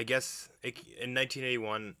 I guess in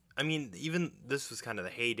 1981, I mean, even this was kind of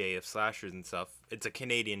the heyday of slashers and stuff. It's a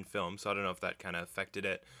Canadian film, so I don't know if that kind of affected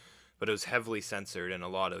it. But it was heavily censored, and a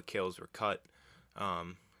lot of the kills were cut.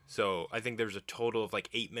 So I think there's a total of like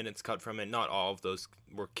 8 minutes cut from it. Not all of those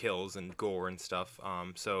were kills and gore and stuff.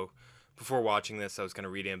 So before watching this, I was kind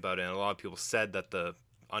of reading about it, and a lot of people said that the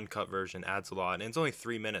uncut version adds a lot. And it's only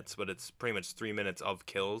 3 minutes, but it's pretty much 3 minutes of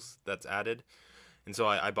kills that's added. And so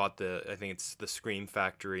I bought I think it's the Scream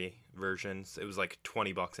Factory version. It was like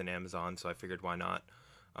 $20 on Amazon, so I figured why not.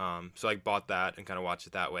 So I bought that and kind of watched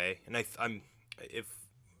it that way. And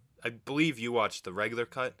I believe you watched the regular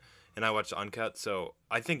cut, and I watched the uncut. So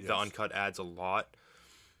I think the uncut adds a lot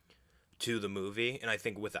to the movie, and I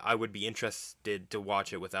think I would be interested to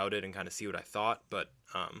watch it without it and kind of see what I thought. But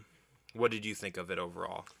what did you think of it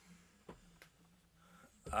overall?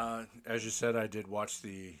 As you said, I did watch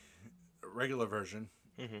the regular version.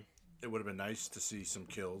 Mm-hmm. It would have been nice to see some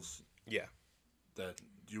kills. Yeah. That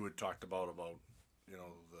you had talked about, the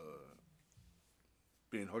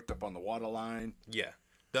being hooked up on the water line. Yeah.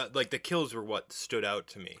 The kills were what stood out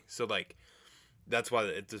to me. So, like, that's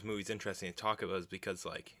why this movie's interesting to talk about, is because,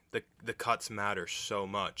 like, the cuts matter so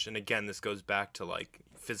much. And, again, this goes back to, like,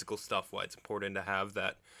 physical stuff, why it's important to have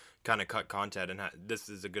that kind of cut content. And this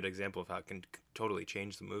is a good example of how it can totally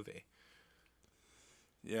change the movie.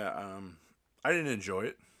 Yeah, I didn't enjoy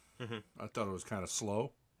it. Mm-hmm. I thought it was kind of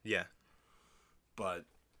slow. Yeah. But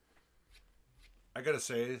I gotta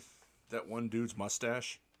say, that one dude's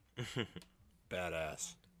mustache,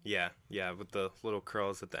 badass. Yeah, with the little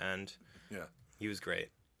curls at the end. Yeah. He was great.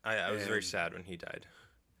 I was very sad when he died.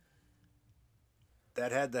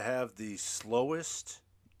 That had to have the slowest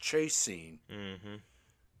chase scene Mm-hmm.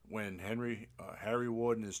 when Harry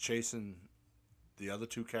Warden is chasing the other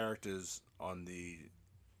two characters on the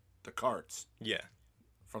carts. Yeah.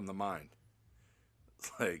 From the mine.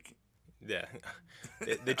 Like, yeah.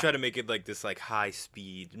 they try to make it like this like high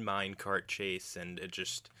speed mine cart chase, and it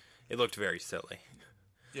looked very silly.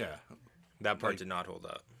 Yeah. That part did not hold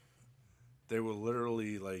up. They were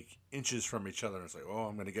literally like inches from each other. It's like, oh,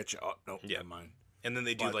 I'm gonna get you. Oh, no, never mind. And then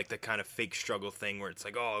they do like the kind of fake struggle thing where it's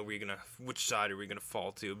like, oh, which side are we gonna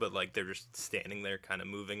fall to? But like they're just standing there, kind of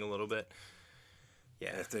moving a little bit.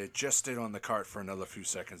 Yeah. If they had just stayed on the cart for another few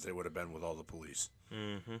seconds, they would have been with all the police.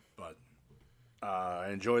 Mm-hmm. But I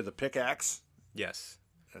enjoy the pickaxe. Yes,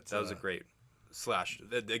 that was a great slash.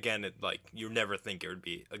 Again, you never think it would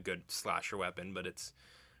be a good slasher weapon, but it's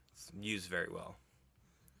used very well.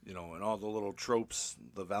 And all the little tropes,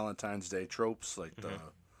 the Valentine's Day tropes, like the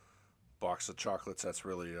box of chocolates, that's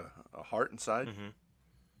really a heart inside. Mm-hmm.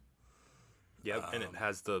 Yep, and it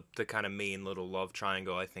has the kind of main little love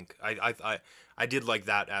triangle. I think I did like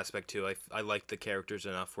that aspect too. I liked the characters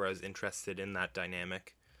enough where I was interested in that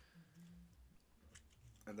dynamic.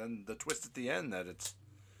 And then the twist at the end that it's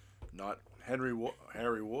not Harry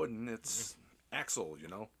Warden, it's Axel.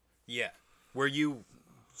 Yeah. Were you?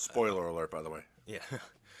 Spoiler alert, by the way. Yeah.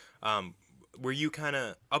 Were you kind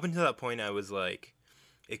of up until that point? I was like,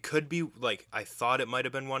 it could be like I thought it might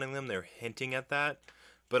have been one of them. They're hinting at that.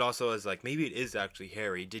 But also, I was like, maybe it is actually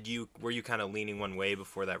Harry. Were you kind of leaning one way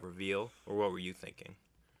before that reveal, or what were you thinking?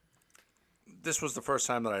 This was the first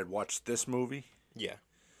time that I had watched this movie. Yeah.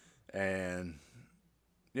 And,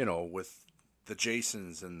 with the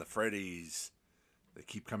Jasons and the Freddys, they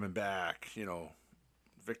keep coming back,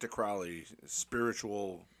 Victor Crowley,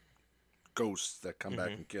 spiritual ghosts that come back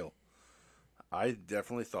and kill. I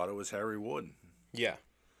definitely thought it was Harry Wood. Yeah.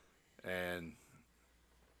 And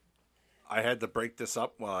I had to break this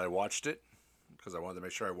up while I watched it because I wanted to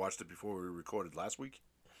make sure I watched it before we recorded last week.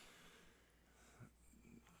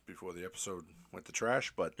 Before the episode went to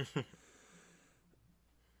trash, but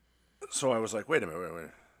so I was like, wait a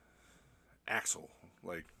minute. Axel,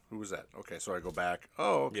 like, who was that? Okay, so I go back.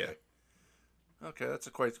 Oh, okay. Yeah. Okay, that's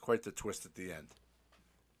quite the twist at the end.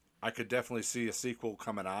 I could definitely see a sequel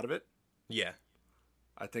coming out of it. Yeah.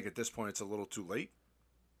 I think at this point it's a little too late.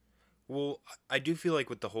 Well, I do feel like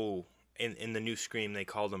with the whole in the new Scream they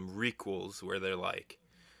call them requels, where they're like,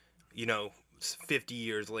 50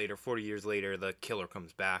 years later, 40 years later, the killer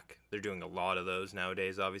comes back. They're doing a lot of those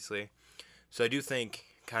nowadays, obviously. So I do think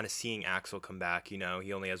kind of seeing Axel come back, he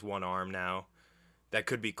only has one arm now. That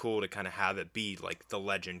could be cool to kind of have it be like the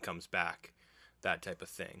legend comes back, that type of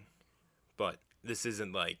thing. But this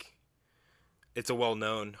isn't like, it's a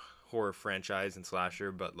well-known horror franchise and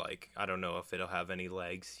slasher, but like, I don't know if it'll have any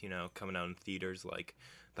legs, coming out in theaters like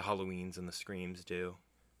the Halloweens and the Screams do.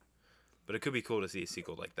 But it could be cool to see a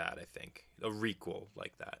sequel like that, I think. A requel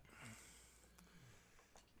like that.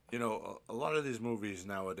 A lot of these movies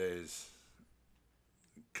nowadays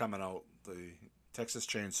coming out, the Texas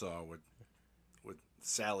Chainsaw with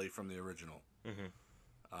Sally from the original.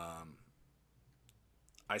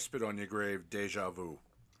 I Spit on Your Grave, Deja Vu,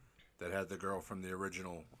 that had the girl from the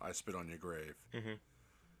original I Spit on Your Grave.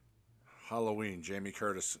 Halloween, Jamie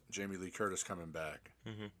Lee Curtis coming back.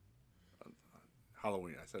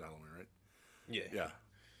 Halloween, I said Halloween, right? Yeah.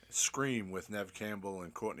 Scream with Nev Campbell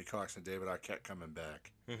and Courtney Cox and David Arquette coming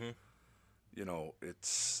back.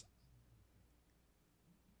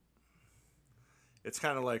 It's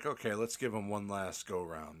kind of like, okay, let's give them one last go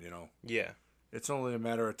round, Yeah. It's only a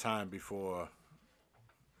matter of time before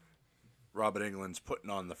Robert Englund's putting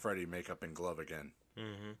on the Freddy makeup and glove again.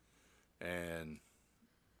 And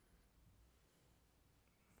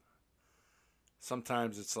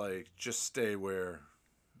sometimes it's like, just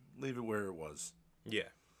leave it where it was. Yeah.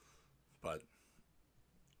 But,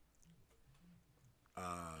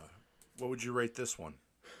 what would you rate this one?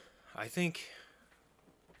 I think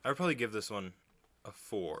I would probably give this one a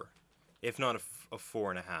 4, if not a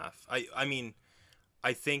 4.5. I mean,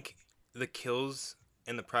 I think the kills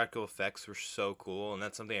and the practical effects were so cool, and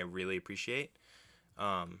that's something I really appreciate.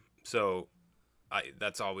 So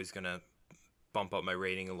that's always gonna bump up my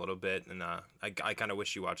rating a little bit, and I kind of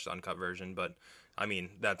wish you watched the uncut version, but I mean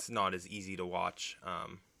that's not as easy to watch.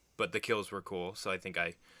 But the kills were cool, so I think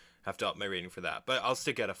I have to up my rating for that. But I'll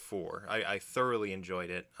stick at a 4. I thoroughly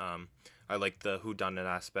enjoyed it. I like the whodunit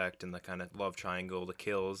aspect and the kind of love triangle, the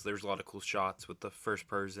kills. There's a lot of cool shots with the first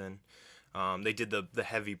person. They did the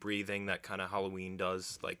heavy breathing that kind of Halloween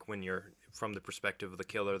does, like when you're from the perspective of the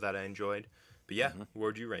killer, that I enjoyed. But yeah,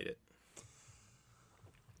 where'd you rate it?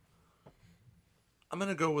 I'm going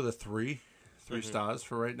to go with a 3 stars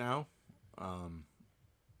for right now.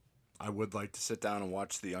 I would like to sit down and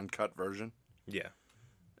watch the uncut version. Yeah.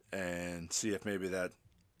 And see if maybe that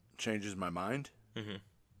changes my mind.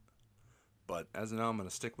 But as of now, I'm going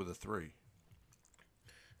to stick with a 3.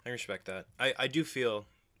 I respect that. I do feel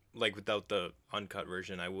like without the uncut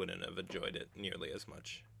version, I wouldn't have enjoyed it nearly as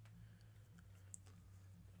much.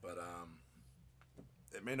 But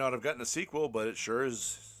it may not have gotten a sequel, but it sure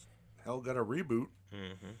as hell got a reboot.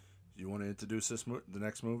 You want to introduce the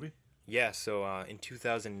next movie? Yeah, so in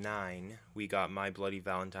 2009, we got My Bloody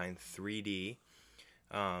Valentine 3D.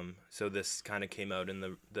 So this kind of came out in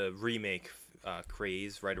the remake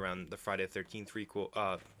craze right around the Friday the 13th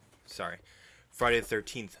Friday the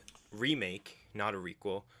 13th remake, not a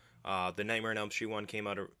requel. The Nightmare on Elm Street one came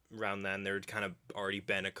out around then. There had kind of already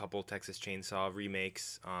been a couple Texas Chainsaw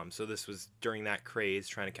remakes. So this was during that craze,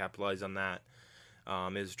 trying to capitalize on that.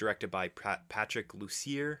 It was directed by Patrick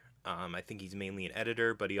Lussier. I think he's mainly an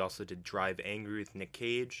editor, but he also did Drive Angry with Nick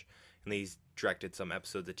Cage. And he's directed some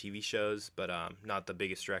episodes of TV shows, but not the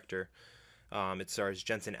biggest director. It stars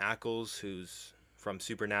Jensen Ackles, who's from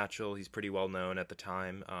Supernatural. He's pretty well known at the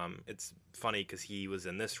time. It's funny because he was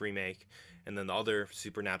in this remake, and then the other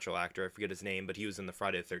Supernatural actor, I forget his name, but he was in the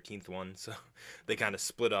Friday the 13th one. So they kind of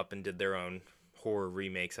split up and did their own horror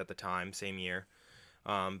remakes at the time, same year.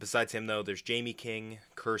 Besides him, though, there's Jamie King,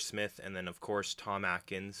 Kerr Smith, and then, of course, Tom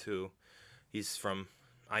Atkins, who he's from,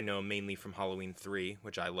 I know mainly from Halloween 3,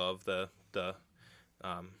 which I love. I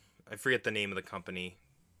forget the name of the company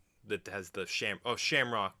that has the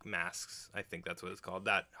Shamrock masks. I think that's what it's called.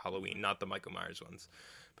 That Halloween, not the Michael Myers ones.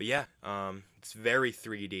 But yeah, it's very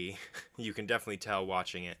 3D. You can definitely tell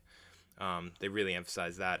watching it. They really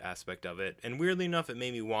emphasized that aspect of it, and weirdly enough, it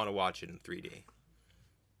made me want to watch it in 3D.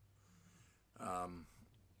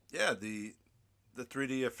 Yeah, the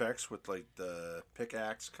 3D effects with like the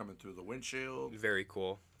pickaxe coming through the windshield. Very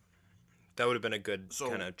cool. That would have been a good So-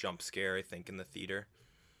 kind of jump scare, I think, in the theater.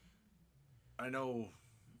 I know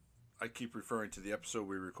I keep referring to the episode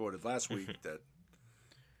we recorded last week that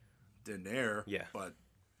didn't air. Yeah. But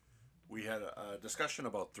we had a discussion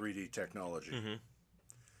about 3D technology.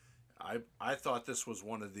 I thought this was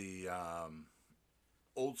one of the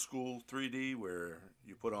old school 3D where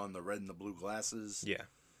you put on the red and the blue glasses. Yeah.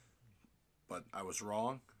 But I was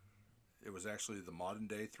wrong. It was actually the modern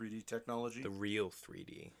day 3D technology. The real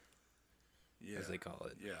 3D, Yeah. as they call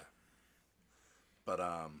it. Yeah.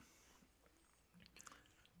 But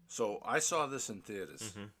so I saw this in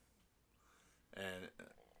theaters. And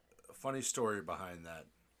a funny story behind that.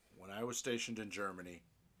 When I was stationed in Germany,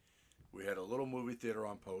 we had a little movie theater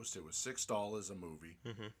on post. It was $6 a movie.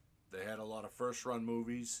 They had a lot of first run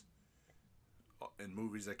movies and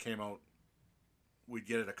movies that came out. We'd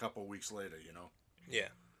get it a couple weeks later, you know. Yeah.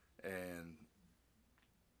 And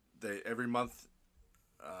they every month,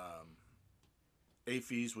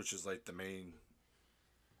 AFES, which is like the main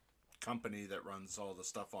company that runs all the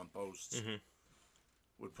stuff on posts,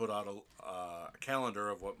 would put out a calendar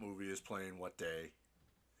of what movie is playing what day.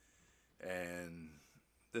 And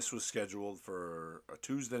this was scheduled for a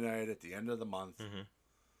Tuesday night at the end of the month.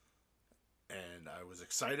 And I was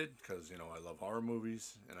excited because, you know, I love horror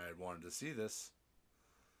movies and I had wanted to see this.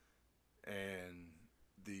 And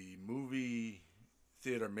the movie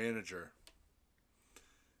theater manager,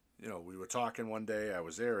 you know, we were talking one day. I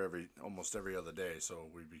was there almost every other day,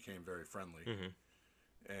 so we became very friendly.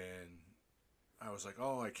 And I was like,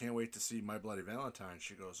 "Oh, I can't wait to see My Bloody Valentine."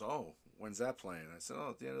 She goes, "Oh, when's that playing?" I said,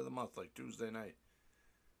 "Oh, at the end of the month, like Tuesday night."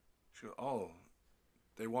 She goes, "Oh,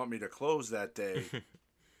 they want me to close that day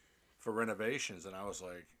for renovations." And I was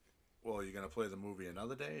like, "Well, are you going to play the movie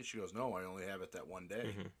another day?" She goes, "No, I only have it that one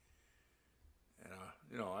day." And,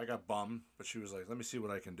 you know, I got bummed, but she was like, "Let me see what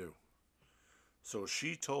I can do." So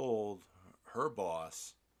she told her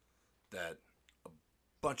boss that a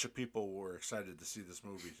bunch of people were excited to see this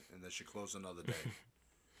movie and that she closed another day.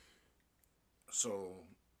 So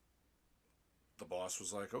the boss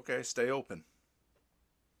was like, "Okay, stay open.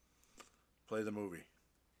 Play the movie."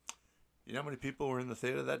 You know how many people were in the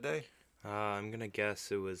theater that day? I'm gonna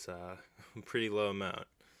guess it was a pretty low amount.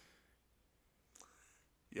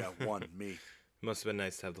 Yeah, one, me. Must have been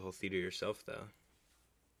nice to have the whole theater yourself, though.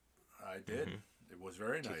 I did. It was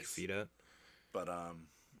very Kick your nice. feet up. But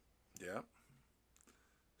yeah.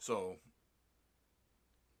 So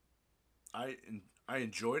I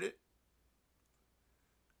enjoyed it.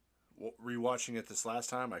 Rewatching it this last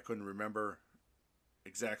time, I couldn't remember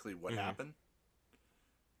exactly what happened.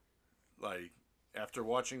 Like after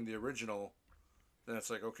watching the original, then it's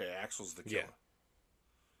like, okay, Axel's the killer.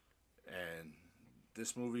 Yeah. And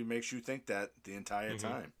this movie makes you think that the entire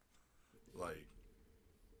time. Like,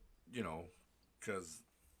 you know, because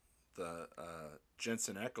the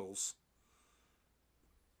Jensen Ackles,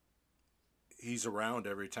 he's around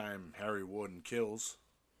every time Harry Warden kills.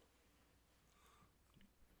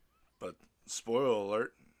 But spoiler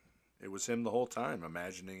alert, it was him the whole time,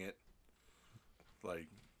 imagining it. Like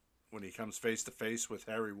when he comes face to face with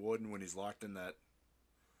Harry Warden when he's locked in the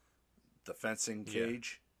fencing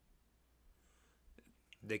cage.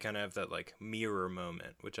 They kind of have that like mirror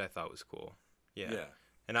moment, which I thought was cool. Yeah.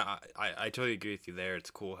 And I totally agree with you there.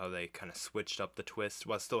 It's cool how they kind of switched up the twist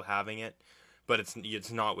while still having it, but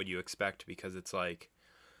it's not what you expect because it's like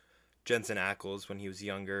Jensen Ackles when he was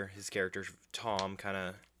younger, his character Tom kind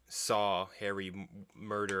of saw Harry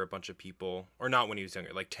murder a bunch of people, or not when he was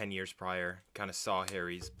younger, like 10 years prior, kind of saw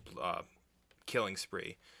Harry's killing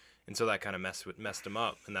spree, and so that kind of messed him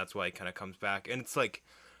up, and that's why he kind of comes back, and it's like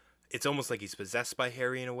it's almost like he's possessed by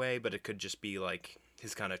Harry in a way, but it could just be like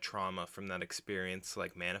his kind of trauma from that experience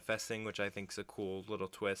like manifesting, which I think is a cool little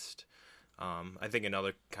twist. I think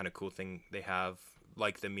another kind of cool thing they have,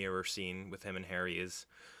 like the mirror scene with him and Harry, is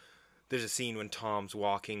there's a scene when Tom's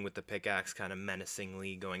walking with the pickaxe kind of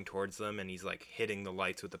menacingly going towards them, and he's like hitting the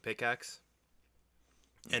lights with the pickaxe.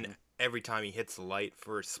 And every time he hits the light,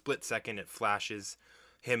 for a split second, it flashes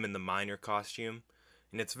him in the miner costume.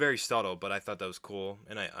 And it's very subtle, but I thought that was cool.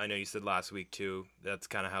 And I know you said last week, too, that's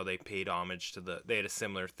kind of how they paid homage to they had a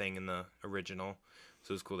similar thing in the original.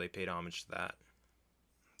 So it was cool they paid homage to that.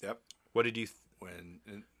 Yep. What did you...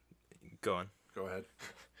 Go on. Go ahead.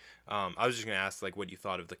 I was just going to ask, like, what you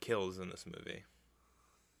thought of the kills in this movie.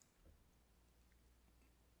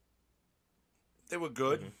 They were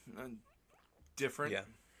good and different. Yeah.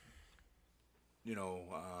 You know,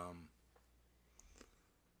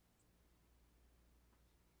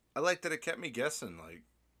 I like that it kept me guessing. Like,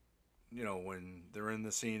 when they're in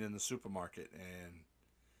the scene in the supermarket and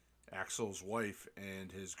Axel's wife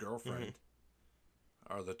and his girlfriend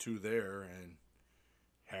are the two there, and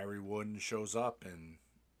Harry Wooden shows up, and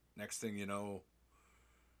next thing you know,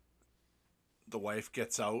 the wife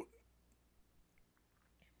gets out,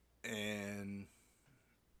 and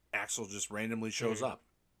Axel just randomly shows up.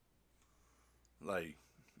 Like,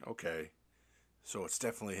 okay, so it's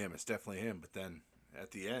definitely him. It's definitely him. But then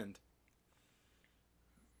at the end,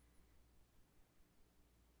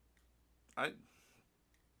 I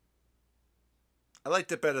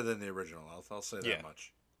liked it better than the original. I'll say that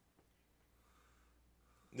much.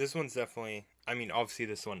 This one's definitely. I mean, obviously,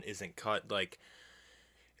 this one isn't cut. Like,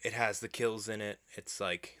 it has the kills in it. It's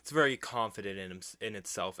like it's very confident in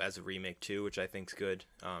itself as a remake too, which I think's good.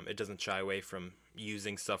 It doesn't shy away from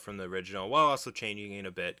using stuff from the original while also changing it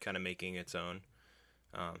a bit, kind of making its own.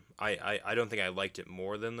 I don't think I liked it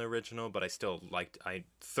more than the original, but I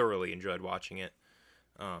thoroughly enjoyed watching it.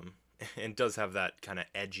 And it does have that kind of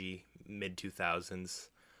edgy mid 2000s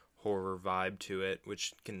horror vibe to it,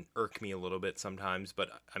 which can irk me a little bit sometimes, but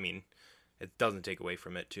I mean, it doesn't take away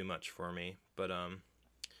from it too much for me. But it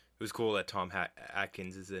was cool that Tom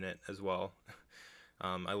Atkins is in it as well.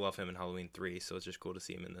 I love him in Halloween 3, so it's just cool to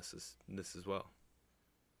see him in this as well.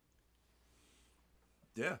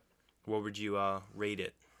 Yeah. What would you rate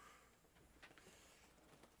it?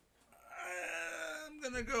 I'm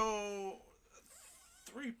gonna go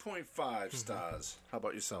 3.5 stars. How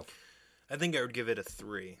about yourself? I think I would give it a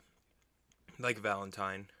 3. Like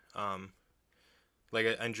Valentine. Like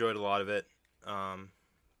I enjoyed a lot of it.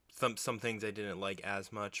 Some things I didn't like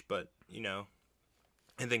as much, but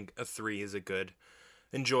I think a 3 is a good.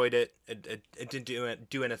 Enjoyed it. It didn't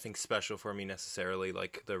do anything special for me necessarily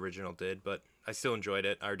like the original did, but I still enjoyed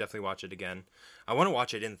it. I would definitely watch it again. I want to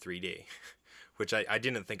watch it in 3D, which I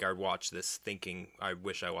didn't think I'd watch this thinking I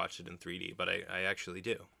wish I watched it in 3D, but I actually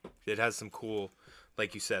do. It has some cool,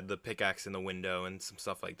 like you said, the pickaxe in the window and some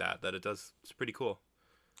stuff like that it does. It's pretty cool.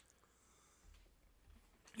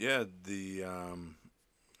 Yeah,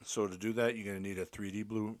 so to do that, you're going to need a 3D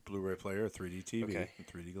Blu-ray player, a 3D TV, and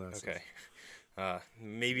 3D glasses. Okay.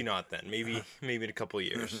 Maybe not then. Maybe in a couple of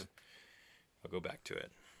years. I'll go back to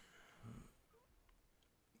it.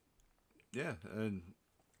 Yeah, and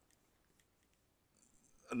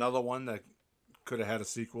another one that could have had a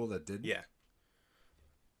sequel that didn't.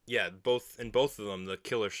 Yeah, both of them, the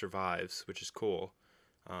killer survives, which is cool.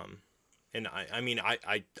 And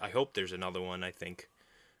I hope there's another one. I think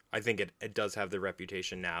it does have the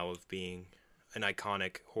reputation now of being an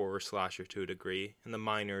iconic horror slasher to a degree, and the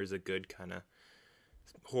Miner is a good kind of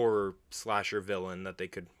horror slasher villain that they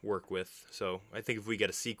could work with. So I think if we get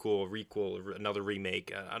a sequel, a requel, or another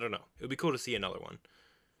remake, I don't know, it would be cool to see another one.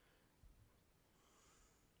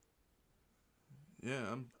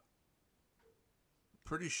 Yeah, I'm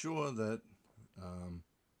pretty sure that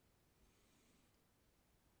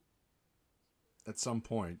at some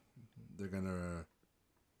point they're gonna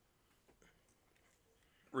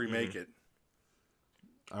remake it.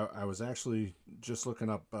 I was actually just looking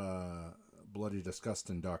up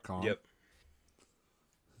bloodydisgusting.com. Yep.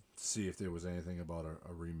 To see if there was anything about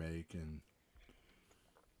a remake, and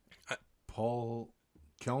Paul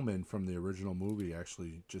Kelman from the original movie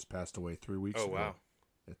actually just passed away 3 weeks ago. Wow.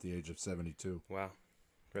 At the age of 72. Wow.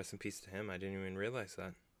 Rest in peace to him. I didn't even realize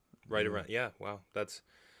that. Around, wow. That's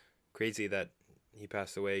crazy that he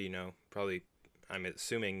passed away, probably, I'm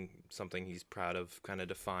assuming something he's proud of, kind of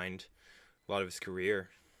defined a lot of his career.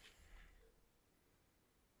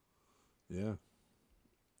 Yeah.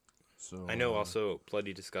 So I know also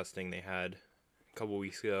Bloody Disgusting, they had a couple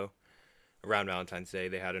weeks ago, around Valentine's Day,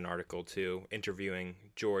 they had an article too, interviewing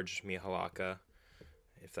George Mihalaka,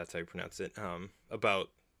 if that's how you pronounce it, about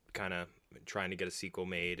kind of trying to get a sequel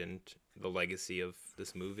made and the legacy of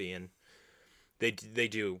this movie. And they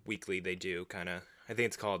do weekly, they do kind of, I think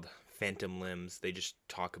it's called Phantom Limbs. They just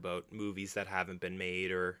talk about movies that haven't been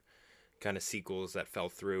made, or kind of sequels that fell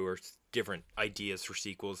through, or different ideas for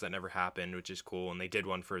sequels that never happened, which is cool. And they did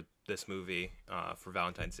one for this movie for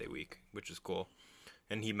Valentine's Day week, which is cool.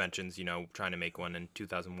 And he mentions, trying to make one in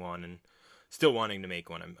 2001 and still wanting to make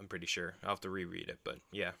one, I'm pretty sure. I'll have to reread it, but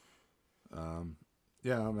yeah.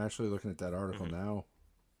 Yeah, I'm actually looking at that article now.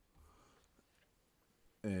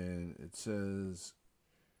 And it says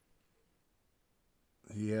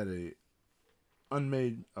he had a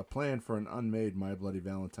plan for an unmade My Bloody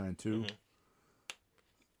Valentine 2.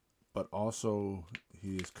 But also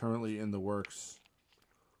he is currently in the works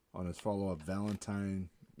on his follow-up Valentine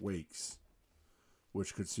Wakes,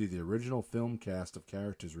 which could see the original film cast of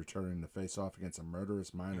characters returning to face off against a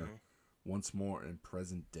murderous miner once more in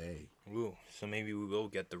present day. Ooh, so maybe we will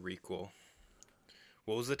get the requel.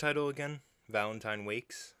 What was the title again? Valentine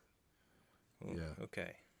Wakes? Ooh, Yeah.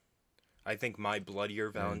 Okay. I think My Bloodier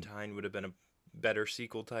Valentine would have been a better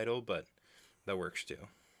sequel title, but that works too.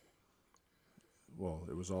 Well,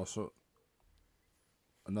 it was also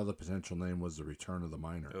another potential name was The Return of the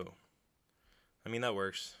Miner. Oh. I mean, that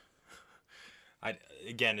works.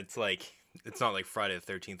 Again, it's not like Friday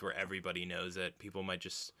the 13th where everybody knows it. People might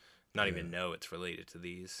just not even know it's related to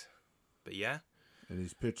these. But yeah. And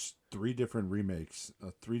he's pitched 3 different remakes,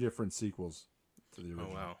 3 different sequels to the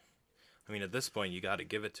original. Oh, wow. I mean, at this point, you got to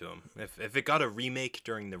give it to him. If it got a remake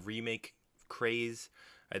during the remake craze,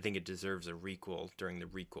 I think it deserves a requel during the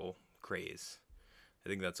requel craze. I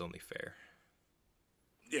think that's only fair.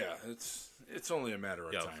 Yeah, it's only a matter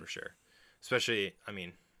of time. For sure. Especially, I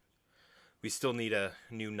mean, we still need a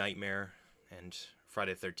new Nightmare and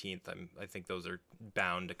Friday the 13th. I think those are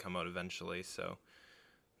bound to come out eventually, so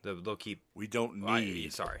they'll keep... We don't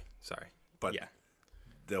need... Sorry. But yeah.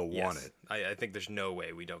 They'll want it. I think there's no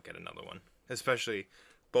way we don't get another one. Especially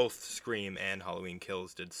both Scream and Halloween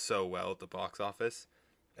Kills did so well at the box office.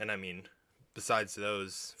 And I mean, besides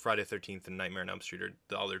those, Friday the 13th and Nightmare on Elm Street are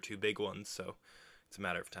the other 2 big ones, so it's a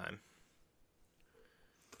matter of time.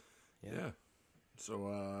 Yeah.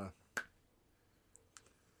 So,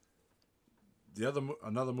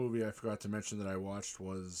 another movie I forgot to mention that I watched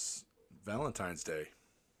was Valentine's Day.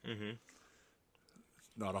 Mm-hmm.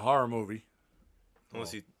 Not a horror movie.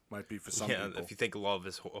 Unless you... Might be for some people. if you think love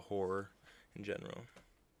is horror in general.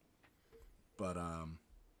 But,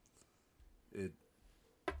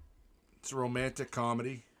 it's a romantic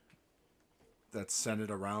comedy that's centered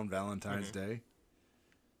around Valentine's Day.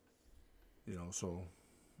 You know, so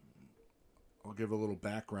I'll give a little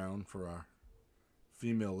background for our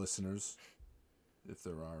female listeners, if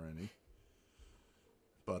there are any.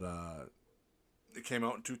 But It came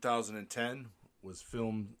out in 2010. Was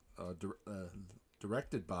filmed,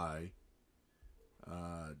 directed by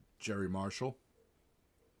Jerry Marshall.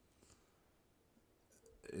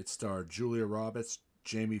 It starred Julia Roberts,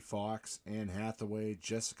 Jamie Foxx, Anne Hathaway,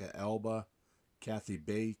 Jessica Alba, Kathy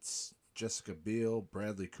Bates, Jessica Biel,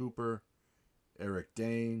 Bradley Cooper, Eric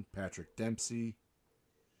Dane, Patrick Dempsey,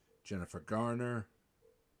 Jennifer Garner,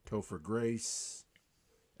 Topher Grace,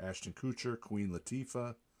 Ashton Kutcher, Queen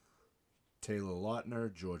Latifah, Taylor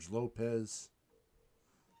Lautner, George Lopez,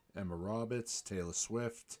 Emma Roberts, Taylor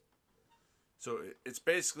Swift. So it's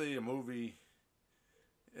basically a movie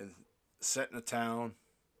set in a town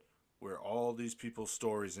where all these people's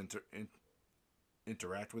stories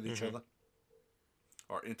interact with each other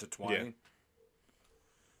or intertwine. Yeah.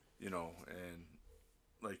 You know, and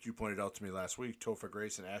like you pointed out to me last week, Topher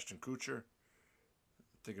Grace and Ashton Kutcher,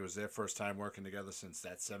 I think it was their first time working together since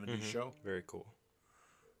that 70s show. Very cool.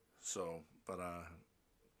 So, but,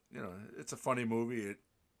 you know, it's a funny movie. It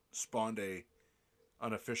spawned a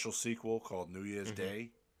unofficial sequel called New Year's Day,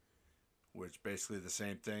 which basically the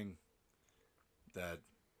same thing, that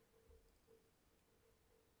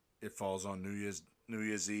it falls on New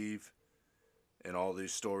Year's Eve, and all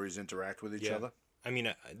these stories interact with each other. I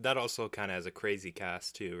mean, that also kind of has a crazy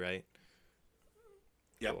cast too, right?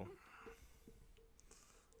 Yep. Cool.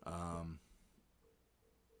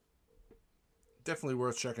 Definitely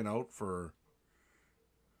worth checking out for,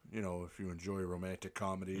 you know, if you enjoy romantic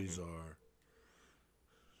comedies or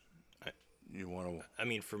you want to... I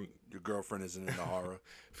mean, your girlfriend isn't into horror.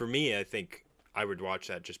 For me, I think I would watch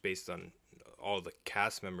that just based on all the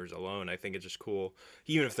cast members alone. I think it's just cool,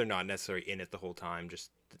 even if they're not necessarily in it the whole time, just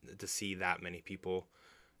to see that many people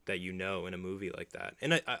that you know in a movie like that.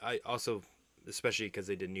 And I also, especially because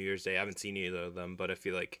they did New Year's Day, I haven't seen either of them, but I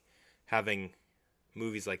feel like having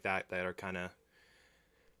movies like that are kind of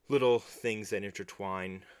little things that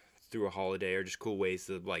intertwine through a holiday are just cool ways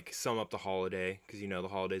to like sum up the holiday, because you know the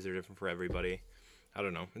holidays are different for everybody. I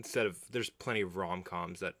don't know. Instead of, there's plenty of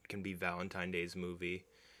rom-coms that can be Valentine's Day's movie,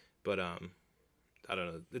 but I don't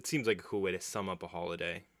know. It seems like a cool way to sum up a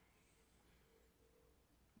holiday.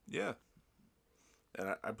 Yeah.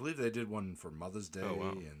 And I believe they did one for Mother's Day. Oh,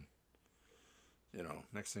 wow. And, you know,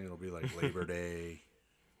 next thing it'll be like Labor Day.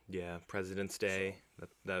 Yeah, President's Day.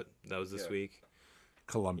 That was this week.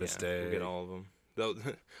 Columbus Day. We'll get all of them.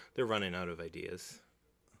 They're running out of ideas.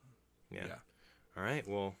 Yeah. All right.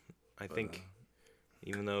 Well, I think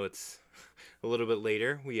even though it's a little bit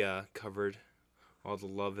later, we covered all the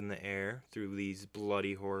love in the air through these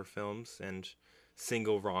bloody horror films and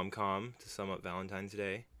single rom-com to sum up Valentine's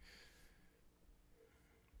Day.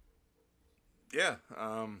 Yeah.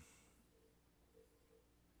 I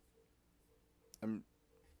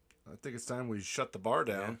think it's time we shut the bar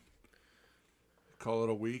down. call it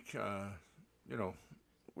a week.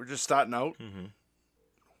 We're just starting out. Mm-hmm.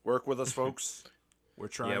 Work with us, folks. We're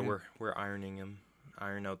trying. Yeah, we're ironing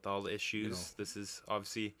out all the issues. This is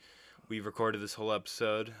obviously, we recorded this whole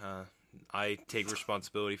episode. I take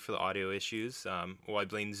responsibility for the audio issues. I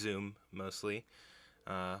blame Zoom mostly.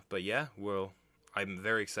 But yeah, I'm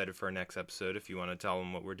very excited for our next episode. If you want to tell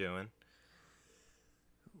them what we're doing.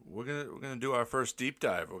 We're gonna do our first deep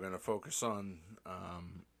dive. We're gonna focus on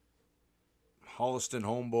Holliston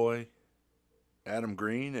homeboy Adam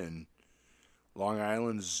Green and Long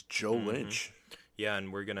Island's Joe Lynch. Yeah,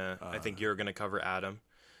 and we're gonna. I think you're gonna cover Adam,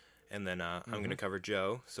 and then I'm gonna cover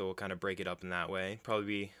Joe. So we'll kind of break it up in that way. Probably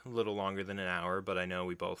be a little longer than an hour, but I know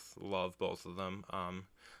we both love both of them.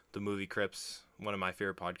 The Movie Crips, one of my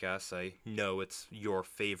favorite podcasts. I know it's your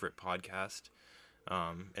favorite podcast.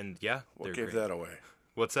 And yeah, what gave that away?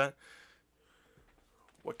 What's that?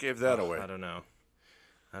 What gave that away? I don't know.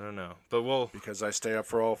 But because I stay up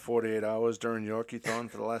for all 48 hours during Yorkie-thon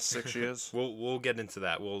for the last 6 years. We'll get into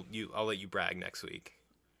that. I'll let you brag next week.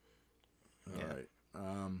 All right.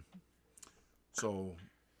 So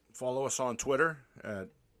follow us on Twitter at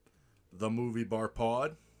The Movie Bar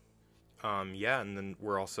Pod. Yeah, and then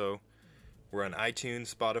we're on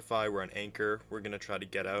iTunes, Spotify, we're on Anchor. We're gonna try to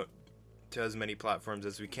get out to as many platforms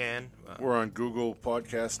as we can. We're on Google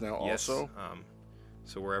Podcasts now also.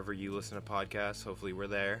 So wherever you listen to podcasts, hopefully we're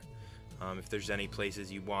there. If there's any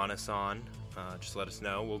places you want us on, just let us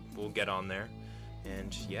know. We'll get on there.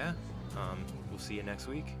 And yeah, we'll see you next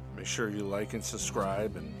week. Make sure you like and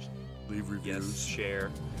subscribe and leave reviews. Yes,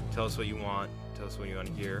 share. Tell us what you want. Tell us what you want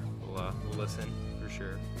to hear. We'll listen for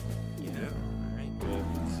sure. Yeah. All right. Well,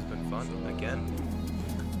 this has been fun again.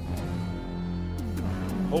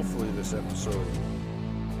 Hopefully this episode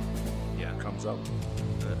comes up.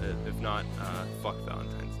 If not, fuck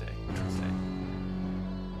Valentine's Day.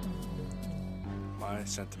 My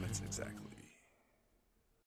sentiments exactly.